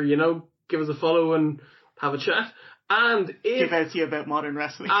 Sure, give us a follow and have a chat. And give out to you about modern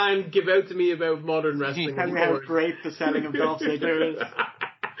wrestling. And give out to me about modern wrestling. Tell me how great the selling of Dolph Ziggler is.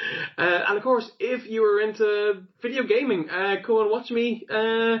 And of course, if you are into video gaming, go and watch me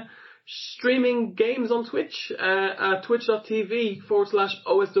streaming games on Twitch at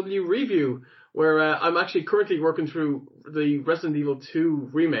twitch.tv/OSW Review, where I'm actually currently working through the Resident Evil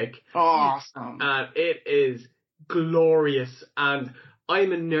 2 remake. Awesome. And it is glorious, and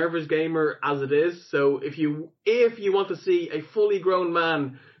I'm a nervous gamer as it is, so if you want to see a fully grown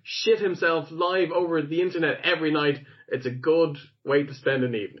man shit himself live over the internet every night, it's a good way to spend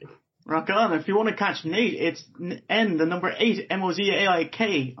an evening. Rock on. If you want to catch Nate, it's N, the number 8,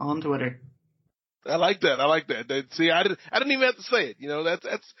 MOZAIK on Twitter. I like that. See, I didn't even have to say it.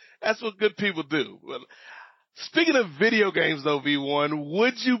 That's what good people do. Well, speaking of video games though, V1,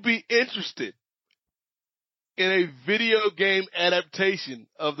 would you be interested in a video game adaptation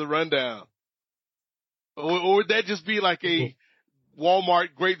of The Rundown? Or would that just be like a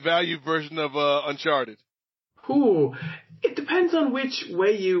Walmart Great Value version of Uncharted? Ooh, it depends on which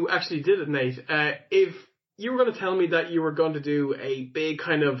way you actually did it, Nate. If you were going to tell me that you were going to do a big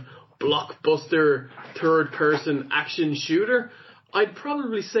kind of blockbuster third-person action shooter, I'd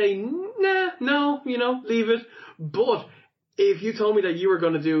probably say, no, leave it. But if you told me that you were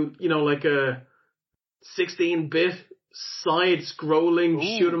going to do, like a 16-bit side-scrolling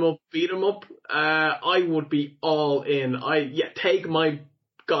shoot 'em up, beat 'em up, I would be all in. Take my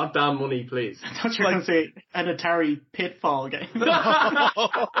goddamn money, please. I thought you were going to say an Atari Pitfall game.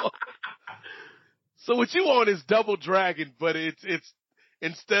 So what you want is Double Dragon, but it's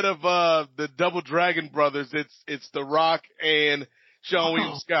instead of the Double Dragon brothers, it's The Rock and Sean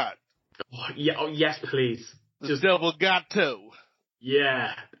William Scott. Yes, please. Just Double Gato.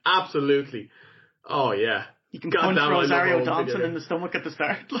 Yeah, absolutely. Oh, yeah. You can punch Rosario Dawson in the stomach at the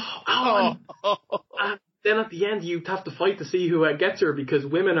start. And then at the end, you have to fight to see who gets her, because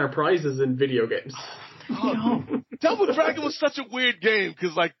women are prizes in video games. Double Dragon was such a weird game,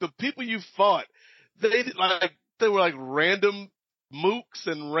 because the people you fought, they were random mooks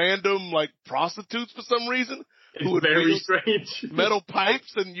and random prostitutes for some reason. It's who would very strange. Metal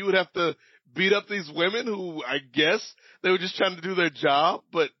pipes, and you would have to beat up these women who, I guess, they were just trying to do their job,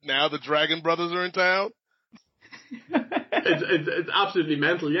 but now the Dragon Brothers are in town. It's absolutely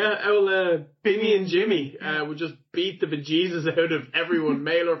mental, yeah. Bimmy and Jimmy would just beat the bejesus out of everyone,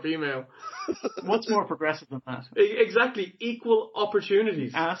 male or female. What's more progressive than that? Exactly, equal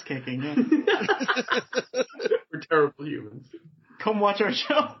opportunities. Ass kicking, yeah. We're terrible humans. Come watch our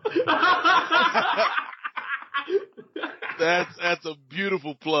show. That's a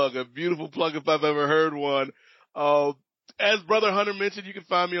beautiful plug if I've ever heard one. As Brother Hunter mentioned, you can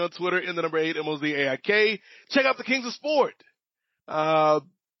find me on Twitter in the number 8 MOZAIK. Check out the Kings of Sport.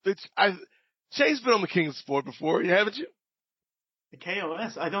 Chase been on the Kings of Sport before, haven't you? The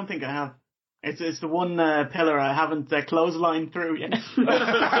KOS? I don't think I have. It's the one pillar I haven't clotheslined through yet.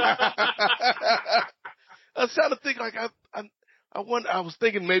 I was trying to think, like, I was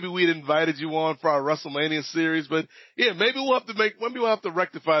thinking maybe we'd invited you on for our WrestleMania series, but yeah, maybe we'll have to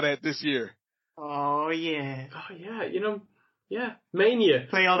rectify that this year. Oh yeah. Oh yeah, yeah, Mania.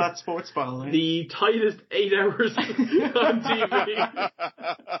 Play all that sports ball. Eh? The tightest 8 hours on TV.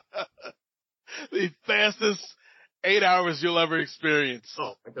 The fastest 8 hours you'll ever experience.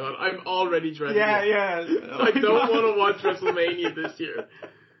 Oh my god, I'm already dreading it. Yeah. I don't want to watch WrestleMania this year.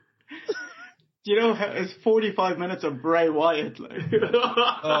 Do you know it's 45 minutes of Bray Wyatt? Like.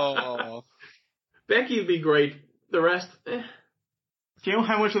 Oh. Becky would be great. The rest, Do you know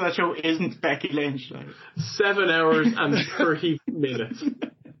how much of that show isn't Becky Lynch? Like? 7 hours and 30 minutes.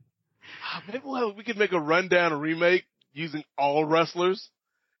 Maybe we could make a rundown remake using all wrestlers.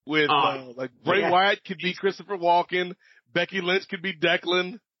 With like Bray Wyatt could be Christopher Walken, Becky Lynch could be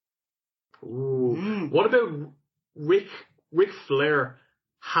Declan. Ooh. What about Ric Flair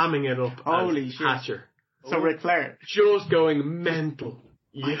hamming it up Holy as shit. Hatcher? So Ric Flair. Just going mental.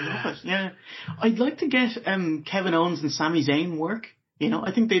 Yeah. I love it, yeah. I'd like to get Kevin Owens and Sami Zayn work.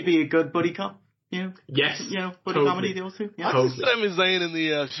 I think they'd be a good buddy cop. Yes. Buddy comedy, those two. Yeah. I can see Sami Zayn in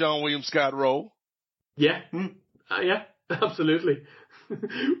the Sean William Scott role. Yeah. Yeah, absolutely.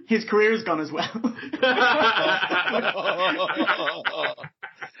 His career's gone as well.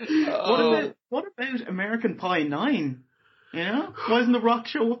 What about American Pie 9? Why doesn't The Rock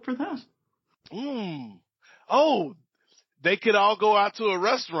show up for that? Oh, they could all go out to a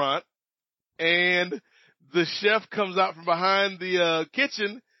restaurant and the chef comes out from behind the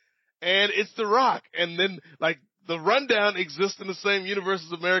kitchen and it's The Rock. And then, like, the rundown exists in the same universe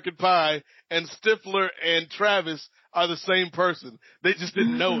as American Pie, and Stifler and Travis are the same person. They just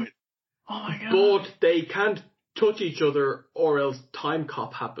didn't know it. Oh my god. But they can't touch each other or else Time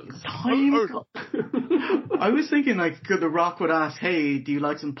Cop happens. Time Cop? I was thinking, like, could The Rock would ask, hey, do you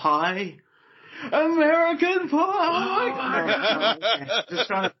like some pie? American Pie! Oh my god. Okay. Just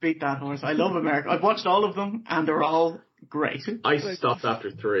trying to beat that horse. I love America. I've watched all of them and they're all great. I stopped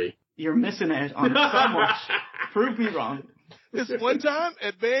after 3. You're missing out on so much. Prove me wrong. This one time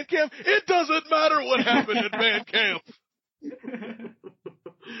at band camp, it doesn't matter what happened at band camp.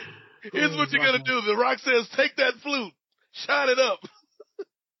 Here's what you're going to do. The Rock says, take that flute, shine it up.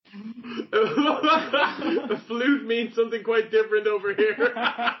 A flute means something quite different over here.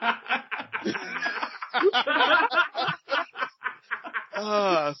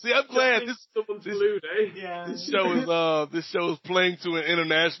 See, I'm glad this show is playing to an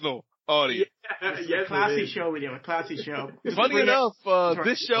international audience. Yes, classy show with you, a classy show. Funny enough,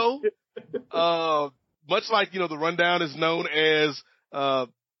 this show, much like, the rundown is known as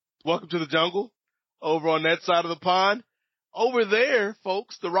Welcome to the Jungle over on that side of the pond. Over there,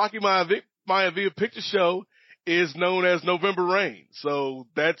 folks, the Rocky Maivia Picture Show is known as November Rain. So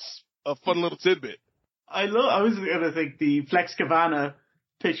that's a fun little tidbit. I was going to think the Flex Cabana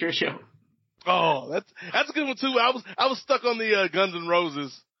Picture Show. Oh, that's a good one too. I was stuck on the Guns N'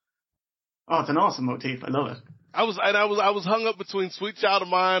 Roses. Oh, it's an awesome motif. I love it. I was hung up between Sweet Child of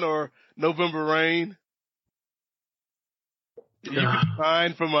Mine or November Rain. You can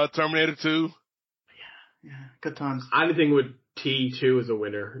find from Terminator 2. Yeah, good times. Anything with T2 is a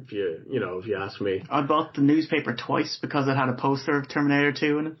winner, if you ask me. I bought the newspaper twice because it had a poster of Terminator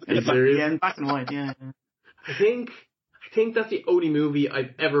 2 in it. Are you serious? Yeah, in black and white, yeah. I think that's the only movie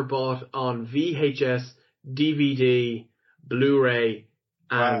I've ever bought on VHS, DVD, Blu-ray,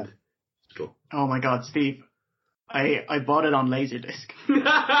 and... Wow. Oh my god, Steve. I bought it on Laserdisc.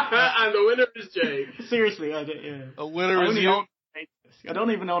 And the winner is Jay. Seriously, I did, yeah. A winner is you? I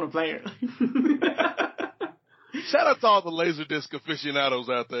don't even own a player. Shout out to all the Laserdisc aficionados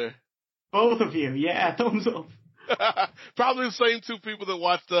out there. Both of you, yeah, thumbs up. Probably the same 2 people that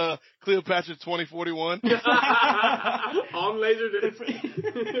watched Cleopatra 2041. On Laserdisc.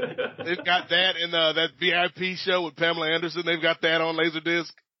 They've got that in that VIP show with Pamela Anderson. They've got that on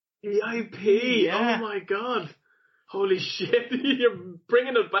Laserdisc. VIP, yeah. Oh my god. Holy shit, you're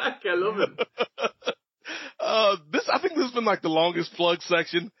bringing it back. I love it. I think this has been like the longest plug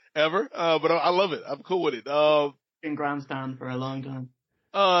section ever, but I love it. I'm cool with it. In grandstand for a long time.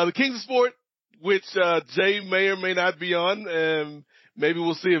 The Kings of Sport, which Jay may or may not be on, and maybe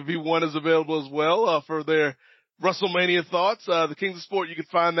we'll see if V1 is available as well for their WrestleMania thoughts. The Kings of Sport, you can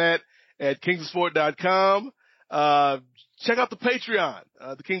find that at kingsofsport.com. Check out the Patreon,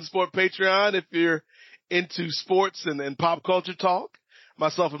 the Kings of Sport Patreon, if you're into sports and pop culture talk.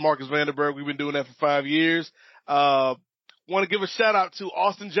 Myself and Marcus Vanderberg, we've been doing that for 5 years. Want to give a shout out to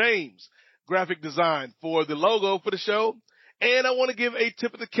Austin James, graphic design, for the logo for the show. And I want to give a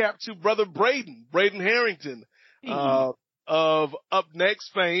tip of the cap to brother Braden Harrington, of Up Next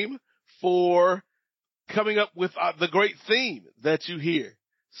fame, for coming up with the great theme that you hear.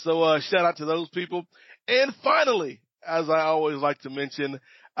 So shout out to those people. And finally, as I always like to mention,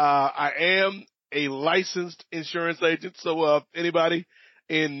 I am a licensed insurance agent. So anybody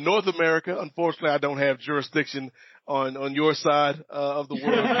in North America, unfortunately, I don't have jurisdiction on your side of the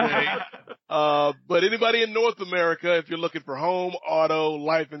world today. But anybody in North America, if you're looking for home, auto,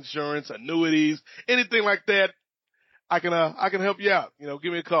 life insurance, annuities, anything like that, I can help you out.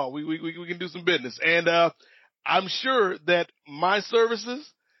 Give me a call. We can do some business. And I'm sure that my services,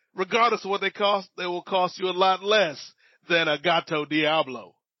 regardless of what they cost, they will cost you a lot less than a Gato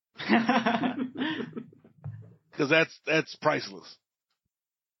Diablo. Because that's priceless.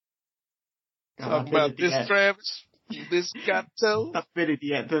 Talk about this, Travis. This Gato. That bit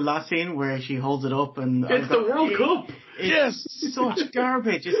at the last scene where she holds it up and it's the World Cup. Yes, such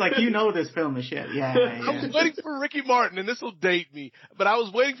garbage. It's like, this film is shit. Yeah. I was waiting for Ricky Martin, and this will date me, but I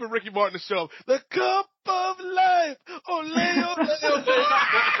was waiting for Ricky Martin to show up. The cup of life. Ole, ole, ole.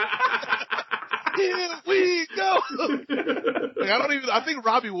 Here we go. I think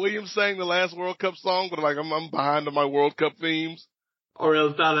Robbie Williams sang the last World Cup song, but I'm behind on my World Cup themes. Or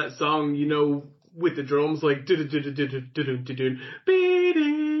else that song, with the drums, like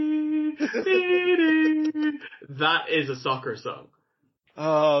that is a soccer song. So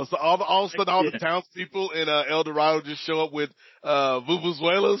all of a sudden all the townspeople in El Dorado just show up with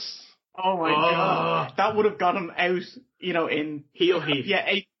vuvuzelas. Oh my god. That would have got him out, in heel heat. Yeah,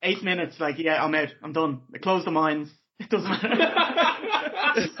 8 minutes. Like, yeah, I'm out. I'm done. Close the mines. It doesn't matter.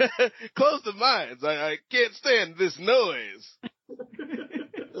 Close the mines. I can't stand this noise.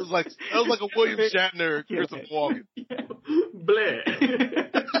 That was like a William Shatner, Christopher Walken. Blair.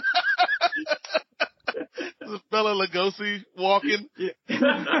 This is Bela Lugosi walking.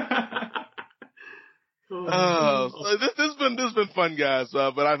 So this has been fun, guys.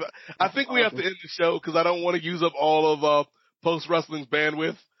 But I think we have to end the show because I don't want to use up all of Post Wrestling's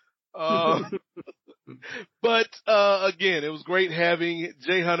bandwidth. But again, it was great having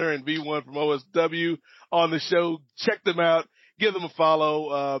Jay Hunter and V1 from OSW on the show. Check them out. Give them a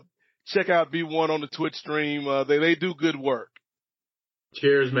follow. Check out V1 on the Twitch stream. They do good work.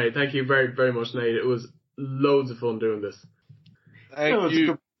 Cheers, mate. Thank you very, very much, Nate. It was loads of fun doing this. Thank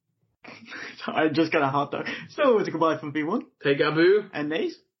you. I just got a hot dog. So it's a goodbye from V1. Take Abu. And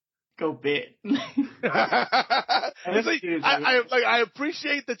Nate. Go bit. I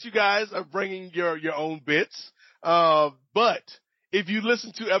appreciate that you guys are bringing your own bits. But if you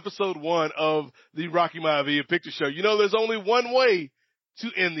listen to episode 1 of the Rocky Maivia Picture Show, there's only one way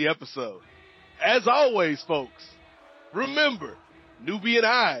to end the episode. As always, folks, remember, Nubian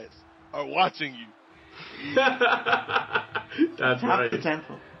eyes are watching you. That's right. The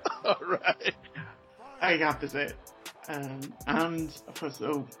temple. All right. I have to say it. And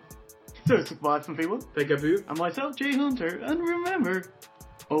so it's goodbye from people. Take a boo. And myself, Jay Hunter. And remember,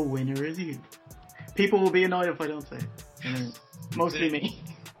 a winner is you. People will be annoyed if I don't say it. Mostly me.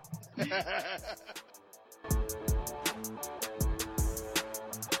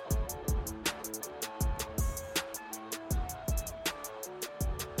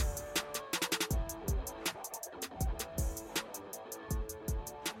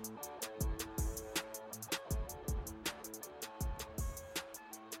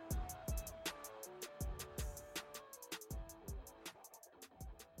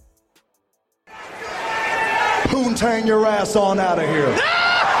 Poontang your ass on out of here.